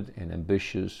self-centered and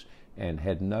ambitious and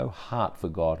had no heart for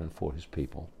God and for his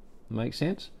people. Make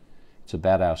sense? It's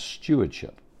about our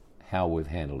stewardship, how we've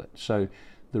handled it. So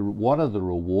what are the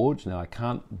rewards? Now, I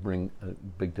can't bring a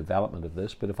big development of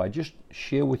this, but if I just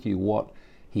share with you what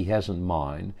he has in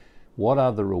mind, what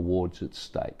are the rewards at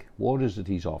stake? What is it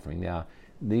he's offering? Now,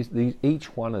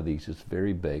 each one of these is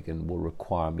very big and will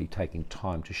require me taking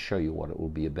time to show you what it will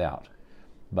be about.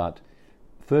 But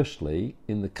firstly,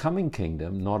 in the coming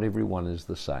kingdom, not everyone is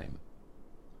the same.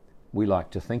 We like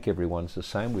to think everyone's the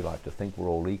same. We like to think we're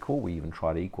all equal. We even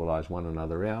try to equalize one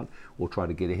another out or try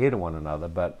to get ahead of one another.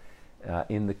 But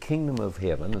in the kingdom of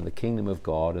heaven, in the kingdom of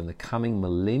God, in the coming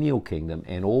millennial kingdom,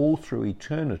 and all through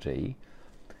eternity,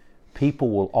 people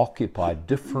will occupy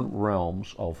different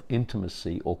realms of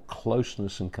intimacy or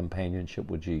closeness and companionship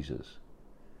with Jesus.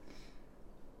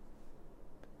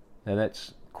 Now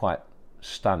that's quite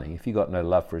stunning. If you've got no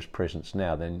love for his presence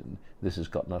now, then this has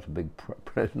got not a big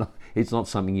it's not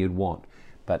something you'd want.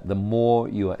 But the more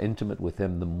you are intimate with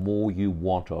him, the more you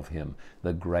want of him,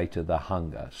 the greater the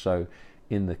hunger. So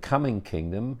in the coming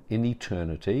kingdom, in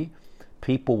eternity,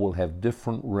 people will have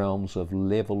different realms of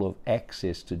level of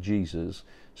access to Jesus.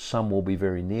 Some will be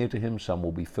very near to him, some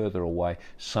will be further away,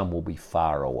 some will be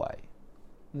far away.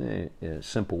 A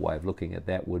simple way of looking at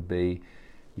that would be,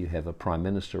 you have a prime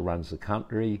minister runs the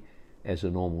country. As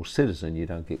a normal citizen, you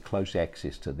don't get close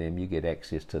access to them, you get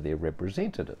access to their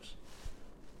representatives.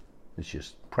 It's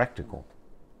just practical.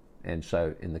 And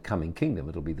so in the coming kingdom,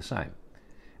 it'll be the same.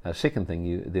 Second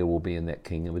thing, there will be in that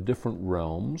kingdom are different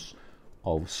realms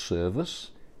of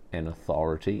service and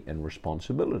authority and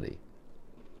responsibility.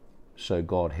 So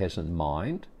God has in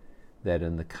mind that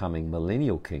in the coming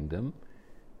millennial kingdom,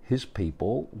 his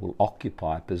people will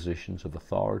occupy positions of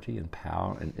authority and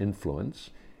power and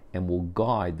influence and will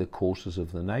guide the courses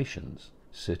of the nations,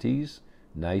 cities,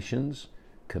 nations,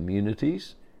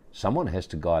 communities. Someone has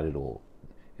to guide it all.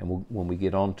 And when we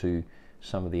get on to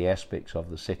some of the aspects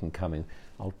of the second coming,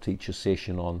 I'll teach a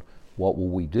session on what will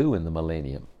we do in the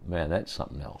millennium. Man, that's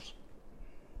something else.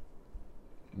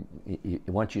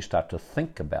 Once you start to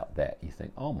think about that, you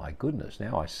think, oh my goodness,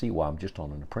 now I see why I'm just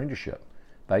on an apprenticeship.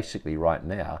 Basically right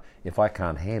now, if I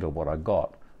can't handle what I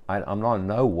got, I'm not in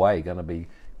no way going to be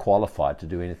qualified to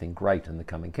do anything great in the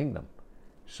coming kingdom.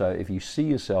 So if you see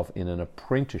yourself in an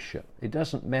apprenticeship, it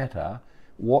doesn't matter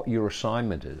what your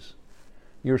assignment is.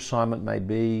 Your assignment may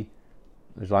be,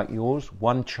 like yours,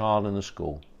 one child in a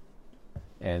school,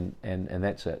 and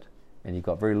that's it. And you've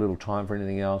got very little time for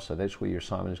anything else, so that's where your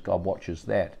assignment is. God watches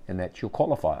that, and that's your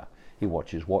qualifier. He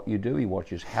watches what you do, he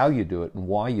watches how you do it and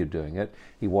why you're doing it.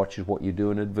 He watches what you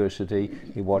do in adversity.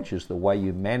 He watches the way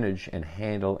you manage and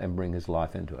handle and bring his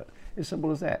life into it. As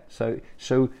simple as that. So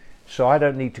I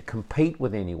don't need to compete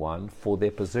with anyone for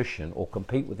their position or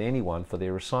compete with anyone for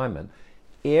their assignment.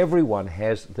 Everyone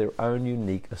has their own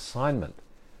unique assignment.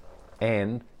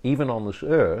 And even on this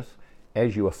earth,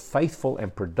 as you are faithful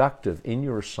and productive in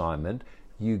your assignment,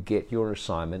 you get your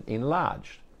assignment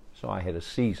enlarged. So I had a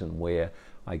season where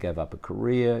I gave up a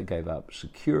career, gave up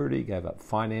security, gave up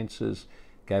finances,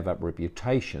 gave up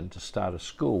reputation to start a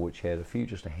school which had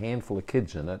just a handful of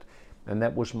kids in it, and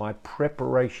that was my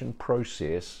preparation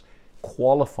process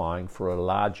qualifying for a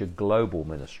larger global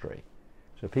ministry.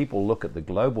 So people look at the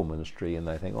global ministry and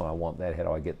they think, oh, I want that, how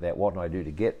do I get that, what do I do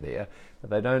to get there?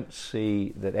 But they don't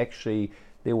see that actually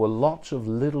there were lots of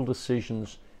little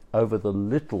decisions over the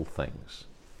little things.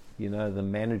 You know, the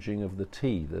managing of the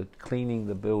tea, the cleaning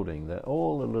the building,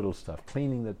 all the little stuff,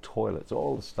 cleaning the toilets,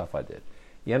 all the stuff I did.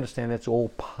 You understand, that's all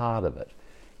part of it.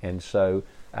 And so,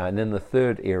 and then the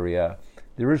third area,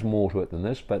 there is more to it than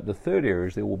this, but the third area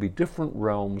is there will be different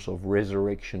realms of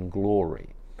resurrection glory.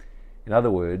 In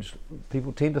other words,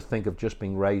 people tend to think of just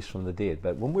being raised from the dead,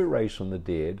 but when we're raised from the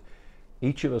dead,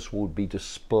 each of us will be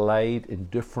displayed in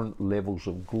different levels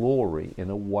of glory in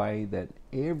a way that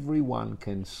everyone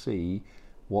can see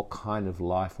what kind of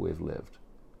life we've lived.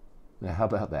 Now, how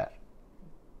about that?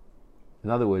 In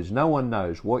other words, no one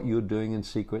knows what you're doing in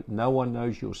secret. No one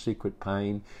knows your secret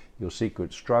pain, your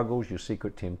secret struggles, your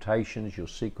secret temptations, your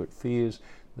secret fears,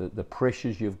 the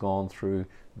pressures you've gone through,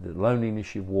 the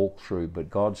loneliness you've walked through. But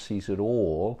God sees it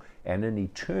all, and in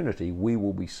eternity we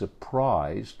will be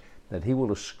surprised that He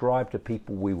will ascribe to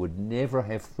people we would never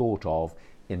have thought of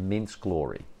immense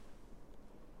glory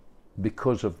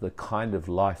because of the kind of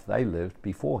life they lived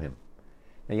before Him.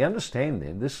 Now you understand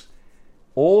then,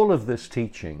 all of this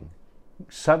teaching,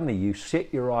 suddenly you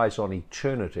set your eyes on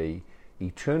eternity.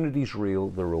 Eternity's real,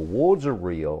 the rewards are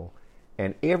real,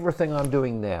 and everything I'm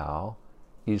doing now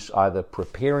is either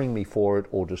preparing me for it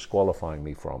or disqualifying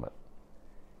me from it.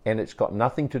 And it's got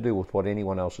nothing to do with what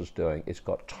anyone else is doing. It's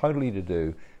got totally to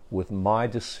do with my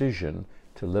decision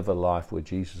to live a life where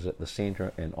Jesus is at the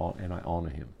center and I honor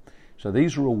Him. So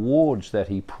these rewards that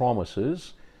He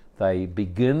promises, they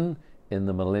begin in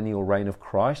the millennial reign of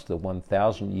Christ, the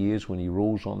 1,000 years when He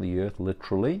rules on the earth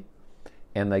literally,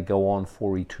 and they go on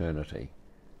for eternity.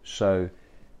 So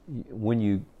when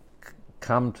you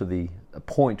come to the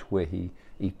point where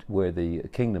where the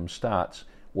kingdom starts,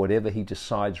 whatever He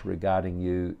decides regarding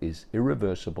you is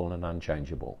irreversible and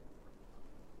unchangeable.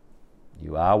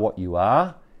 You are what you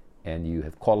are, and you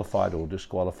have qualified or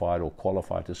disqualified or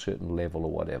qualified to a certain level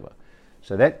or whatever.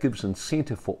 So that gives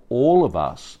incentive for all of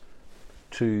us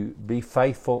to be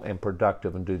faithful and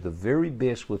productive and do the very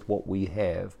best with what we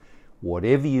have.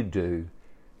 Whatever you do,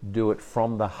 do it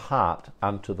from the heart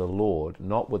unto the Lord,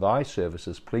 not with eye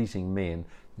services pleasing men,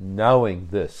 knowing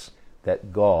this,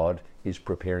 that God is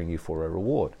preparing you for a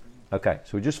reward. Okay,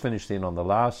 so we just finished then on the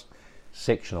last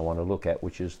section I want to look at,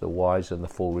 which is the wise and the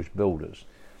foolish builders.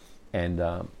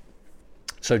 And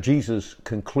so Jesus'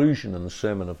 conclusion in the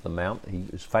Sermon of the Mount,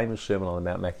 his famous Sermon on the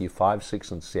Mount, Matthew 5,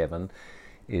 6, and 7,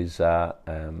 is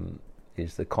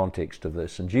the context of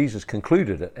this. And Jesus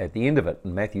concluded it at the end of it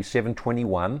in Matthew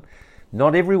 7:21.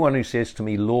 Not everyone who says to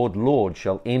me, Lord, Lord,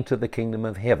 shall enter the kingdom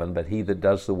of heaven, but he that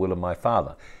does the will of my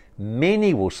Father.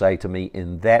 Many will say to me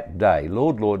in that day,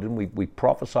 Lord, Lord, didn't we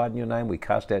prophesied in your name, we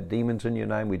cast out demons in your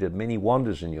name, we did many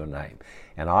wonders in your name.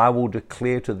 And I will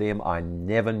declare to them, I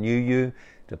never knew you.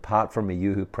 Depart from me,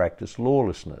 you who practice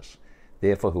lawlessness.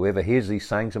 Therefore, whoever hears these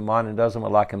sayings of mine and does them, I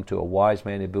like him to a wise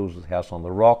man who builds his house on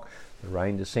the rock. The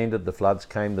rain descended, the floods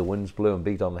came, the winds blew and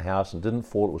beat on the house and didn't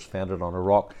fall. It was founded on a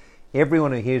rock.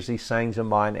 Everyone who hears these sayings of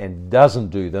mine and doesn't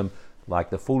do them, like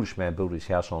the foolish man built his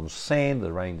house on sand,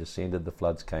 the rain descended, the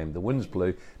floods came, the winds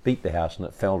blew, beat the house, and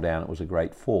it fell down. It was a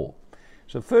great fall.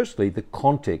 So firstly, the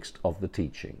context of the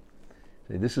teaching.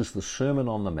 So this is the Sermon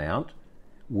on the Mount,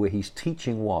 where he's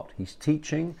teaching what? He's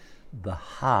teaching the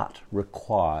heart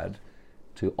required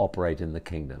to operate in the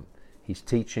kingdom. He's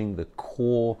teaching the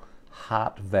core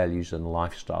heart values and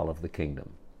lifestyle of the kingdom.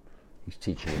 He's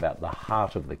teaching about the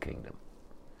heart of the kingdom.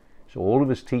 So all of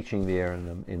his teaching there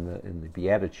in the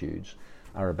Beatitudes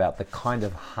are about the kind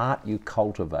of heart you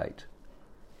cultivate.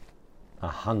 A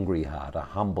hungry heart, a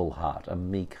humble heart, a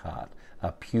meek heart,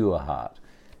 a pure heart.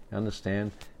 You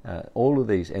understand? All of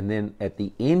these. And then at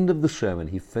the end of the sermon,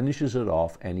 he finishes it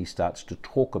off and he starts to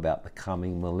talk about the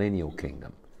coming millennial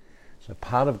kingdom. So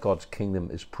part of God's kingdom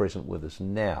is present with us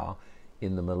now.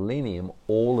 In the millennium,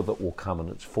 all of it will come in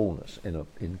its fullness,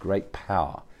 in great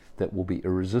power that will be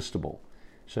irresistible.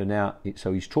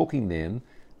 So he's talking then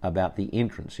about the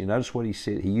entrance. You notice what he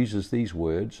said. He uses these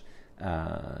words.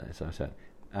 That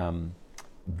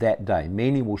day.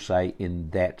 Many will say in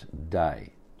that day.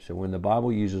 So when the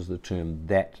Bible uses the term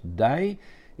that day,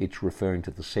 it's referring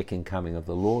to the second coming of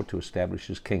the Lord to establish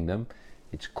his kingdom.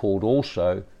 It's called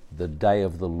also the day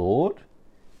of the Lord,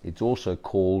 It's also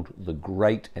called the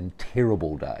great and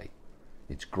terrible day.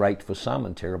 It's great for some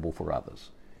and terrible for others.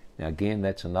 Now again,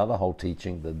 that's another whole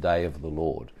teaching, the day of the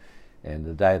Lord. And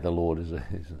the day of the Lord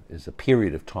is a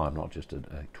period of time, not just a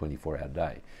 24-hour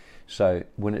day. So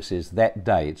when it says that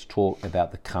day, it's talking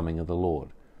about the coming of the Lord.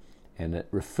 And it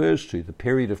refers to the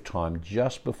period of time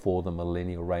just before the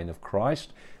millennial reign of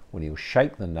Christ, when he'll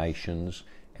shake the nations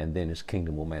and then his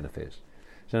kingdom will manifest.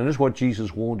 So notice what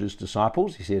Jesus warned his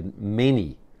disciples. He said,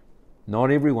 many, not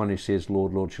everyone who says,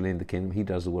 Lord, Lord, shall enter the kingdom. He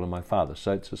does the will of my Father.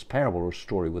 So it's this parable or a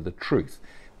story with the truth.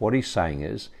 What he's saying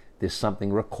is, there's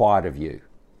something required of you.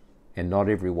 And not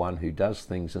everyone who does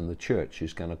things in the church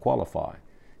is going to qualify.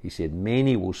 He said,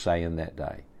 many will say in that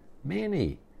day.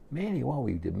 Many. Well,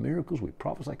 we did miracles, we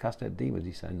prophesied, cast out demons.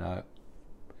 He said, no,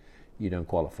 you don't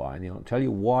qualify. And he'll tell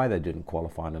you why they didn't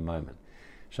qualify in a moment.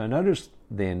 So notice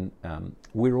then,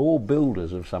 we're all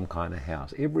builders of some kind of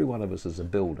house. Every one of us is a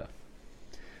builder.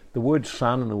 The word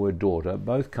son and the word daughter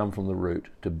both come from the root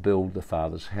to build the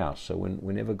Father's house. So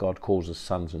whenever God calls us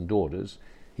sons and daughters,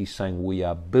 he's saying we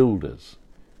are builders.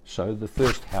 So the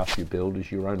first house you build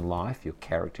is your own life, your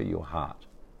character, your heart.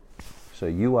 So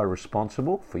you are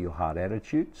responsible for your heart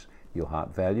attitudes, your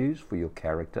heart values, for your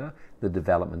character, the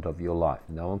development of your life.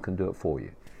 No one can do it for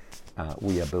you.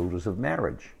 We are builders of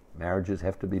marriage. Marriages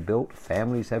have to be built,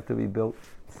 families have to be built,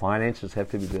 finances have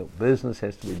to be built, business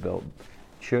has to be built,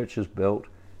 church is built.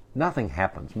 Nothing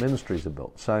happens. Ministries are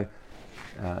built. So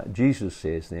Jesus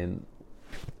says then,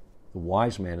 the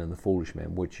wise man and the foolish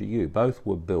man, which are you? Both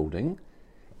were building.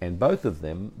 And both of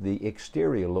them, the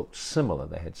exterior looked similar.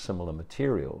 They had similar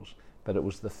materials, but it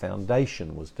was the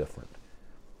foundation was different.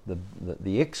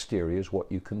 The exterior is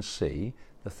what you can see.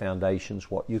 The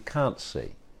foundation's what you can't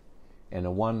see. And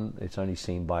a one, it's only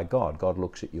seen by God. God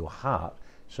looks at your heart.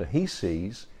 So he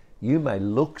sees, you may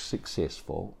look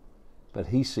successful, but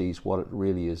he sees what it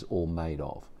really is all made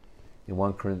of. In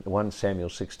 1 Samuel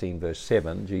 16 verse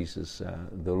 7,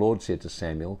 the Lord said to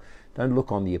Samuel, don't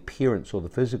look on the appearance or the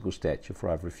physical stature, for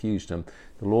I've refused him.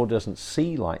 The Lord doesn't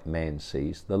see like man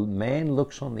sees. The man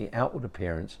looks on the outward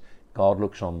appearance. God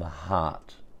looks on the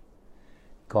heart.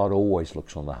 God always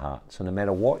looks on the heart. So no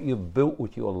matter what you've built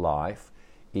with your life,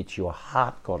 it's your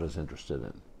heart God is interested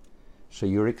in. So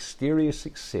your exterior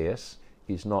success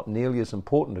is not nearly as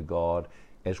important to God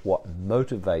as what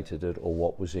motivated it or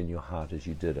what was in your heart as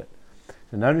you did it.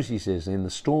 And notice he says, in the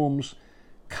storms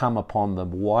come upon the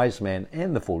wise man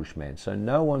and the foolish man. So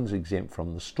no one's exempt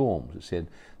from the storms. It said,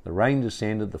 the rain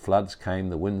descended, the floods came,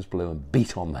 the winds blew and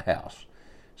beat on the house.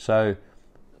 So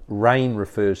rain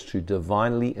refers to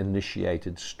divinely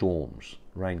initiated storms.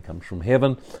 Rain comes from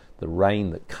heaven. The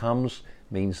rain that comes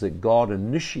means that God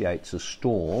initiates a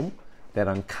storm that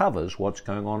uncovers what's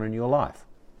going on in your life.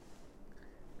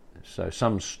 So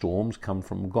some storms come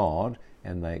from God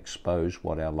and they expose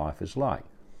what our life is like.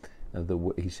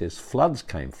 He says floods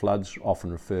came. Floods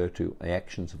often refer to the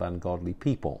actions of ungodly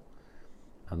people.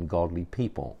 Ungodly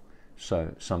people.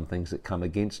 So some things that come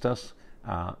against us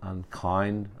are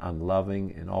unkind,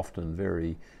 unloving, and often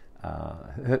very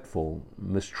hurtful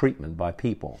mistreatment by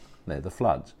people. They're the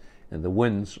floods. And the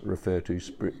winds refer to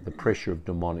the pressure of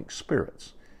demonic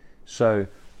spirits. So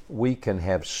we can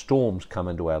have storms come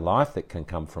into our life that can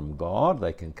come from God.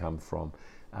 They can come from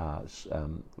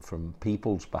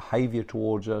people's behavior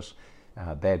towards us,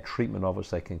 bad treatment of us.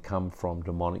 They can come from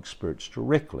demonic spirits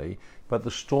directly, but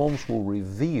the storms will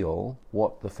reveal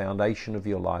what the foundation of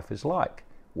your life is like,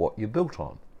 what you're built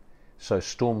on. So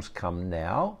storms come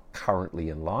now, currently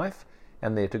in life,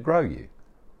 and they're to grow you.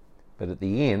 But at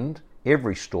the end,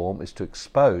 every storm is to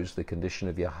expose the condition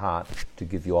of your heart to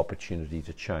give you opportunity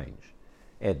to change.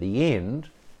 At the end,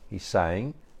 he's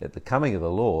saying, at the coming of the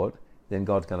Lord, then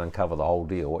God's going to uncover the whole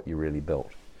deal, what you really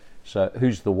built. So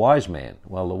who's the wise man?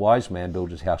 Well, the wise man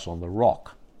built his house on the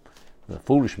rock. The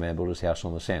foolish man built his house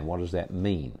on the sand. What does that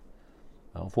mean?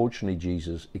 Unfortunately,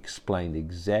 Jesus explained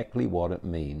exactly what it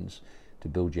means to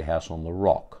build your house on the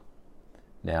rock.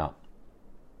 Now,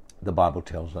 the Bible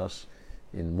tells us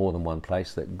in more than one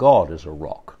place that God is a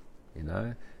rock. You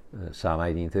know, Psalm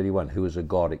 18:31, who is a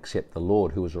God except the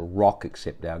Lord? Who is a rock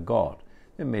except our God?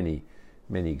 There are many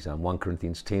examples. 1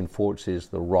 Corinthians 10:4, it says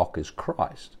the rock is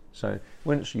Christ. So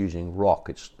when it's using rock,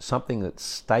 it's something that's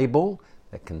stable,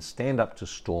 that can stand up to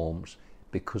storms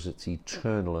because it's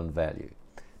eternal in value.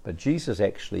 But Jesus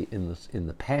actually in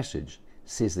the passage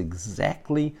says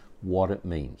exactly what it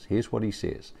means. Here's what he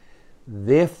says.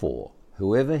 Therefore,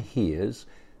 whoever hears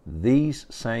these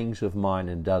sayings of mine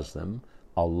and does them,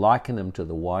 I'll liken him to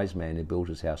the wise man who built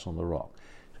his house on the rock.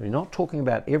 So he's not talking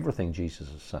about everything Jesus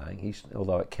is saying,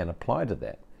 although it can apply to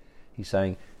that. He's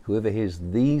saying Whoever hears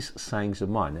these sayings of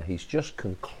mine. Now he's just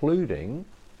concluding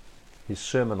his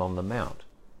Sermon on the Mount.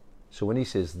 So when he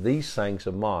says these sayings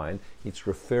of mine, it's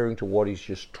referring to what he's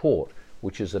just taught,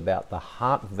 which is about the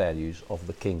heart values of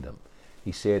the kingdom.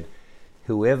 He said,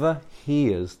 whoever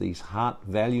hears these heart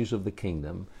values of the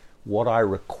kingdom, what I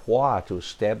require to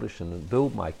establish and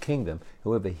build my kingdom,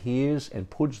 whoever hears and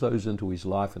puts those into his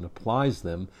life and applies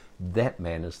them, that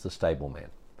man is the stable man.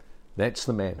 That's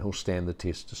the man who'll stand the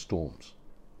test of storms.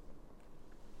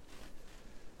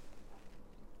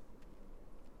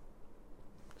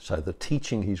 So the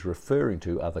teaching he's referring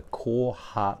to are the core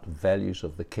heart values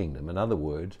of the kingdom. In other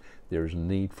words, there is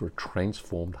need for a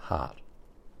transformed heart.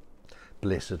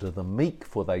 Blessed are the meek,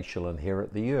 for they shall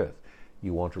inherit the earth.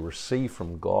 You want to receive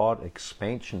from God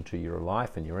expansion to your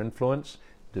life and your influence,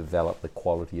 develop the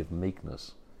quality of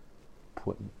meekness.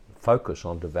 Focus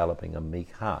on developing a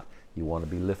meek heart. You want to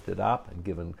be lifted up and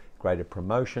given greater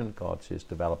promotion. God says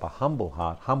develop a humble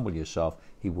heart, humble yourself,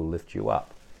 he will lift you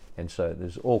up. And so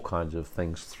there's all kinds of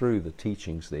things through the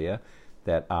teachings there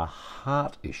that are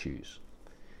heart issues.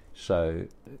 So,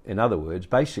 in other words,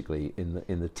 basically in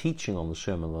the teaching on the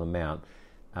Sermon on the Mount,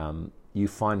 you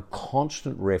find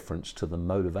constant reference to the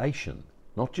motivation,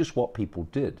 not just what people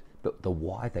did, but the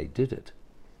why they did it.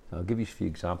 I'll give you a few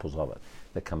examples of it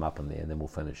that come up in there, and then we'll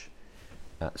finish.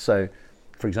 So,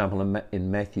 for example,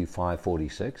 in Matthew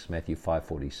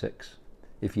 5:46,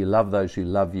 if you love those who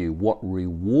love you, what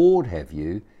reward have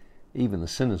you? Even the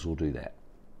sinners will do that.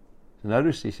 So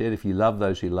notice he said, if you love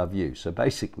those who love you. So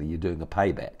basically, you're doing a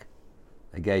payback.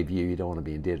 They gave you don't want to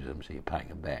be indebted to them, so you're paying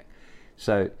them back.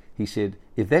 So he said,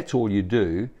 if that's all you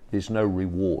do, there's no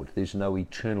reward. There's no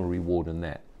eternal reward in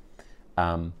that.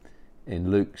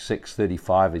 In Luke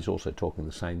 6:35, he's also talking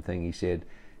the same thing. He said,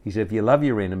 if you love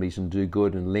your enemies and do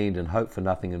good and lend and hope for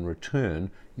nothing in return,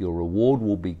 your reward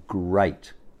will be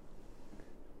great.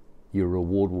 Your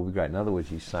reward will be great. In other words,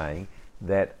 he's saying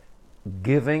that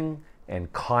giving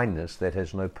and kindness that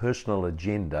has no personal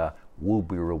agenda will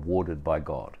be rewarded by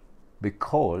God,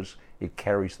 because it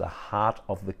carries the heart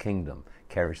of the kingdom,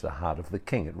 carries the heart of the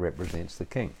king. It represents the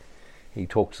king. He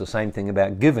talks the same thing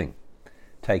about giving.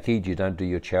 Take heed you don't do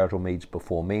your charitable needs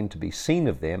before men to be seen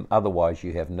of them, otherwise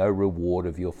you have no reward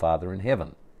of your Father in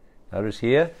heaven. Notice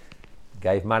here,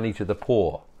 gave money to the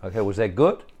poor. Okay, was that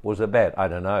good? Was it bad? I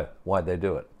don't know. Why'd they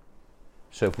do it?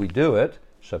 So if we do it,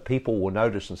 so people will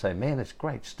notice and say, man, it's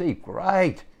great, Steve,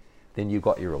 great, then you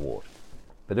got your reward.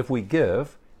 But if we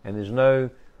give, and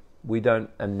we don't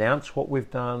announce what we've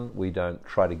done, we don't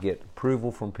try to get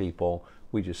approval from people,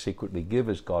 we just secretly give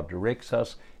as God directs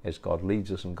us, as God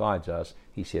leads us and guides us.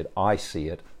 He said, I see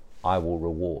it, I will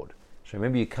reward. So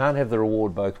remember, you can't have the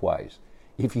reward both ways.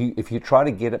 If you try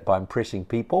to get it by impressing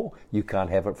people, you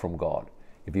can't have it from God.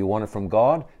 If you want it from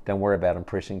God, don't worry about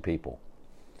impressing people.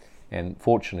 And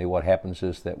fortunately, what happens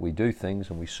is that we do things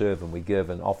and we serve and we give,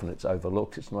 and often it's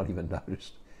overlooked, it's not even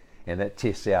noticed. And that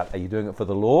tests out, are you doing it for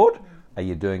the Lord? Are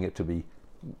you doing it to be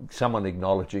someone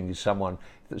acknowledging you, someone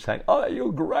saying, oh,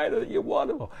 you're great, you're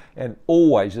wonderful? And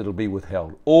always it'll be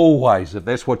withheld. Always, if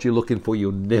that's what you're looking for,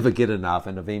 you'll never get enough,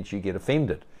 and eventually you get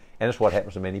offended. And that's what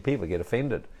happens to many people, get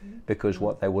offended, because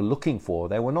what they were looking for,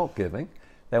 they were not giving,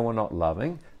 they were not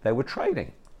loving, they were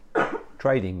trading.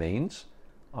 Trading means,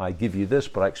 I give you this,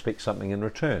 but I expect something in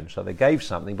return. So they gave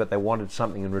something, but they wanted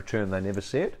something in return they never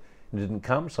said. It didn't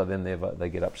come, so then they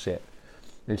get upset.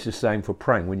 It's the same for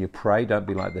praying. When you pray, don't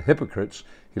be like the hypocrites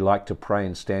who like to pray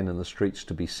and stand in the streets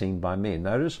to be seen by men.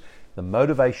 Notice, the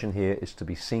motivation here is to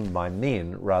be seen by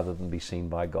men rather than be seen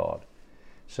by God.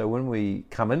 So when we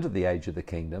come into the age of the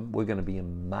kingdom, we're going to be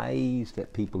amazed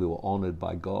at people who are honored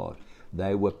by God.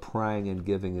 They were praying and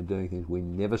giving and doing things. We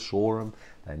never saw them.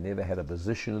 They never had a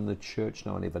position in the church.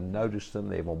 No one ever noticed them.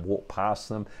 They ever walked past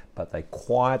them. But they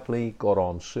quietly got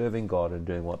on serving God and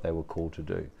doing what they were called to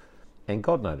do. And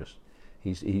God noticed.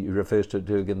 He refers to it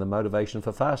again, the motivation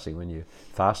for fasting. When you're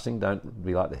fasting, don't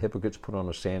be like the hypocrites, put on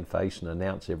a sad face and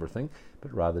announce everything,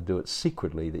 but rather do it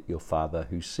secretly, that your Father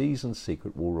who sees in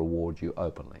secret will reward you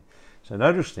openly. So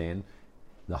notice then,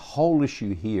 the whole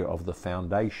issue here of the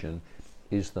foundation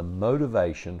is the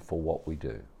motivation for what we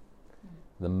do.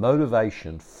 The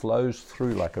motivation flows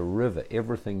through like a river,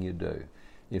 everything you do.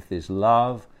 If there's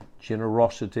love,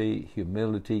 generosity,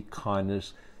 humility,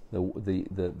 kindness,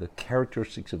 the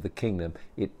characteristics of the kingdom,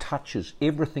 it touches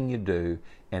everything you do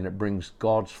and it brings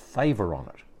God's favor on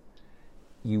it.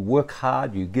 You work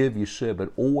hard, you give, you serve,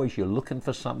 but always you're looking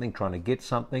for something, trying to get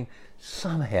something.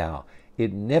 Somehow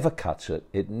it never cuts it.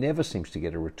 It never seems to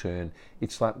get a return.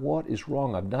 It's like, what is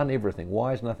wrong? I've done everything.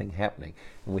 Why is nothing happening?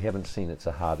 And we haven't seen it's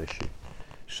a hard issue.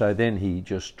 So then he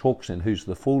just talks in who's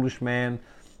the foolish man.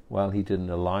 well, he didn't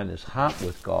align his heart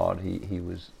with God.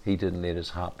 He didn't let his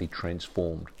heart be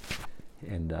transformed.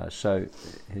 And so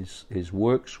his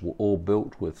works were all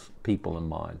built with people in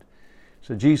mind.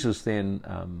 So Jesus then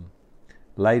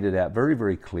laid it out very,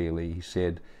 very clearly. He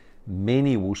said,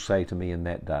 many will say to me in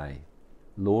that day,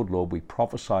 Lord, Lord, we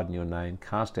prophesied in your name,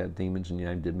 cast out demons in your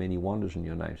name, did many wonders in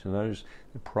your name. So notice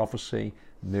the prophecy,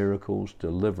 miracles,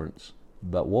 deliverance.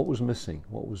 But what was missing?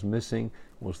 What was missing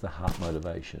was the heart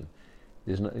motivation.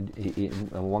 There's no, in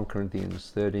 1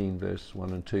 Corinthians 13, verse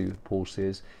 1 and 2, Paul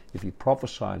says, if you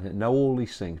prophesy and know all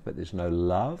these things, but there's no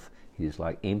love, he is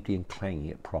like empty and clanging,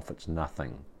 it profits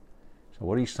nothing. So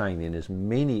what he's saying then is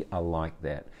many are like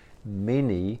that.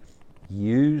 Many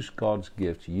use God's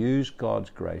gifts, use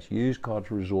God's grace, use God's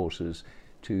resources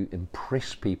to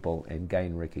impress people and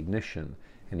gain recognition.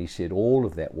 And he said all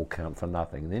of that will count for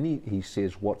nothing. And then he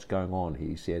says what's going on.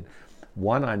 He said,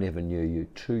 1, I never knew you.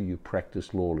 2, you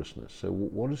practice lawlessness. So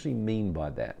what does he mean by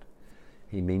that?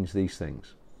 He means these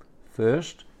things.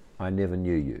 First, I never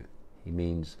knew you. He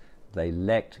means they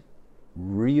lacked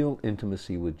real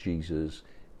intimacy with Jesus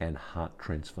and heart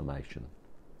transformation.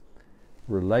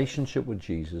 Relationship with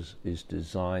Jesus is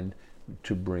designed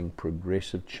to bring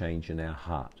progressive change in our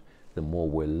heart. The more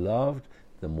we're loved,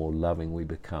 the more loving we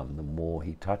become. The more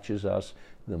he touches us,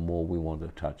 the more we want to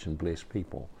touch and bless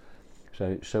people.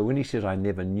 So when he says, I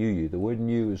never knew you, the word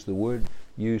knew is the word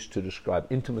used to describe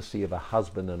intimacy of a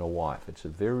husband and a wife. It's a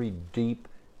very deep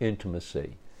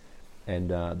intimacy. And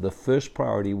the first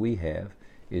priority we have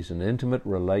is an intimate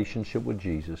relationship with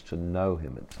Jesus, to know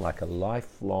him. It's like a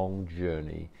lifelong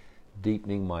journey,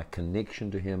 deepening my connection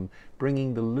to him,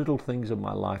 bringing the little things of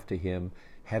my life to him,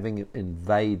 having it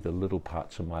invade the little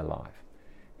parts of my life.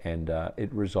 And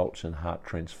it results in heart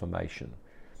transformation.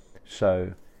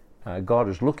 So God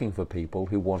is looking for people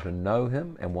who want to know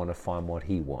him and want to find what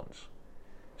he wants.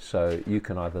 So you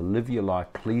can either live your life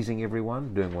pleasing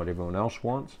everyone, doing what everyone else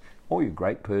wants, or you're a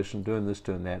great person, doing this,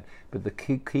 doing that. But the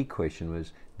key question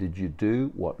was, did you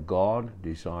do what God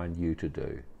designed you to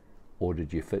do? Or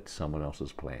did you fit someone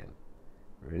else's plan?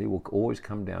 Really, will always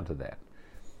come down to that.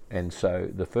 And so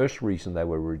the first reason they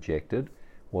were rejected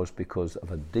was because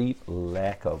of a deep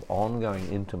lack of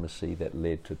ongoing intimacy that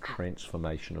led to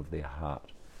transformation of their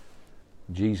heart.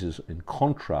 Jesus, in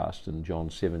contrast, in John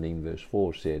 17, verse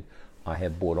 4, said, I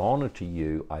have brought honor to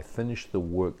you, I finished the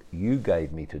work you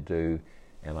gave me to do,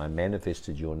 and I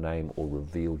manifested your name or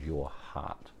revealed your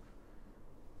heart.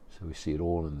 So we see it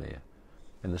all in there.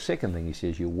 And the second thing he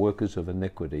says, you're workers of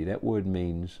iniquity. That word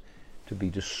means to be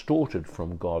distorted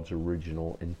from God's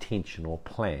original intention or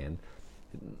plan.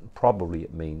 Probably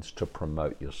it means to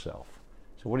promote yourself.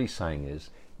 So what he's saying is,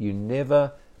 you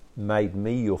never made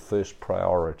me your first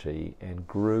priority and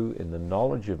grew in the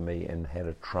knowledge of me and had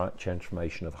a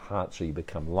transformation of heart so you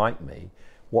become like me.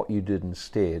 What you did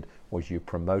instead was you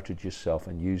promoted yourself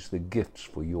and used the gifts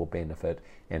for your benefit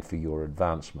and for your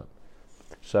advancement.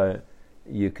 So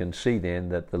you can see then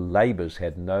that the labors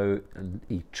had no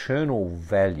eternal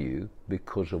value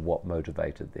because of what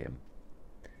motivated them.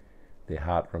 Their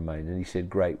heart remained. And he said,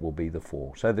 great will be the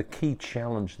fall. So the key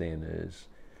challenge then is,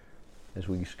 as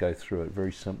we just go through it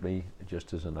very simply,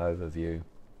 just as an overview.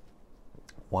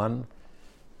 1,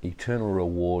 eternal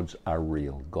rewards are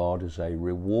real. God is a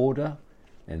rewarder,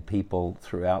 and people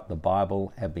throughout the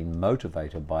Bible have been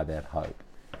motivated by that hope.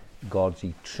 God's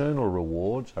eternal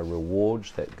rewards are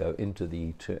rewards that go into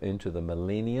the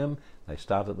millennium. They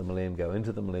start at the millennium, go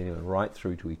into the millennium, and right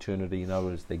through to eternity. In other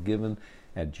words, they're given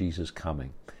at Jesus'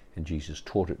 coming. And Jesus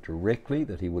taught it directly,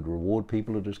 that he would reward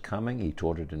people at his coming. He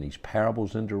taught it in his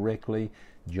parables indirectly.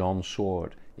 John saw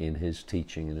it in his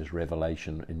teaching, in his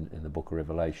revelation, in the book of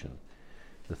Revelation.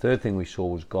 The third thing we saw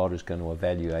was God is going to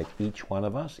evaluate each one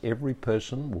of us. Every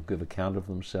person will give account of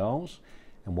themselves,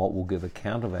 and what we'll give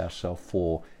account of ourselves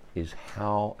for is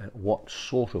what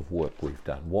sort of work we've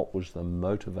done. What was the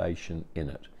motivation in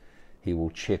it? He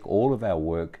will check all of our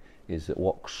work. Is that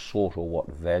what sort or what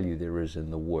value there is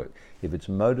in the work. If it's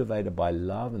motivated by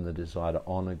love and the desire to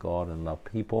honor God and love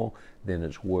people, then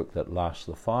it's work that lasts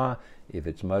the fire. If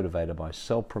it's motivated by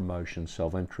self-promotion,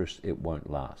 self-interest, it won't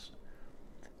last.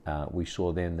 We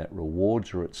saw then that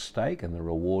rewards are at stake, and the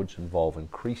rewards involve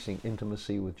increasing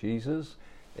intimacy with Jesus.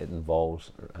 It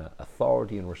involves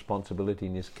authority and responsibility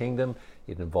in his kingdom.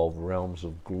 It involves realms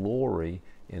of glory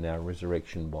in our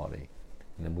resurrection body.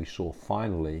 And then we saw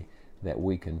finally that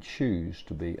we can choose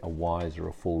to be a wise or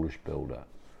a foolish builder.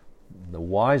 The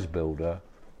wise builder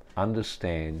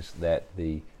understands that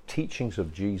the teachings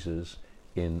of Jesus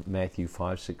in Matthew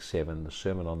 5, 6, 7, the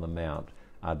Sermon on the Mount,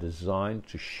 are designed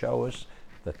to show us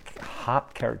the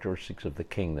heart characteristics of the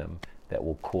kingdom that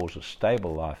will cause a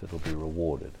stable life that will be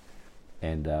rewarded.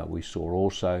 And we saw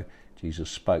also, Jesus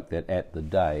spoke that at the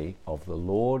day of the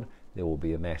Lord, there will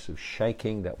be a massive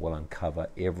shaking that will uncover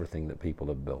everything that people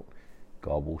have built.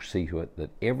 God will see to it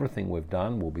that everything we've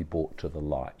done will be brought to the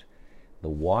light. The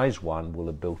wise one will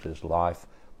have built his life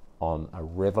on a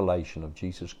revelation of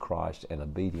Jesus Christ and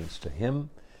obedience to him.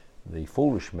 The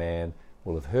foolish man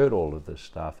will have heard all of this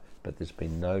stuff, but there's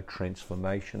been no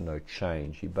transformation, no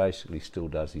change. He basically still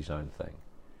does his own thing.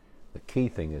 The key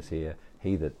thing is here,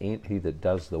 he that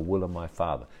does the will of my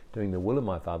Father. Doing the will of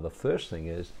my Father, the first thing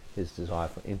is his desire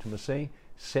for intimacy.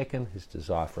 Second, his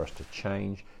desire for us to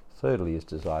change. Thirdly, his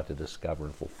desire to discover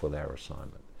and fulfill our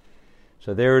assignment.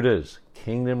 So there it is,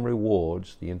 Kingdom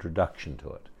Rewards, the introduction to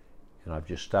it. And I've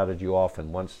just started you off,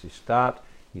 and once you start,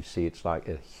 you see it's like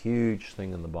a huge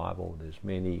thing in the Bible. There's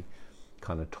many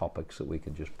kind of topics that we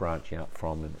can just branch out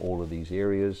from in all of these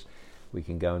areas. We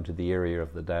can go into the area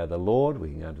of the day of the Lord.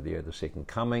 We can go into the area of the second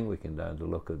coming. We can go into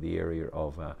look at the area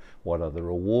of what are the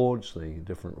rewards, the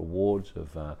different rewards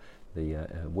of the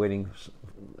wedding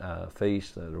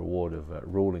feast, the reward of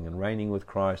ruling and reigning with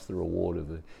Christ, the reward of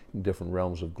the different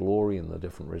realms of glory and the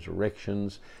different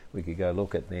resurrections. We could go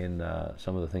look at then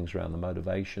some of the things around the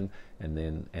motivation, and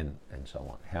then and so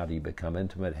on. How do you become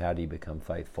intimate? How do you become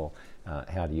faithful?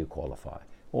 How do you qualify?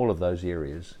 All of those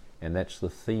areas, and that's the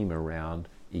theme around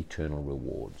eternal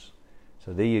rewards.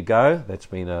 So there you go. That's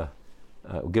been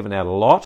given out a lot.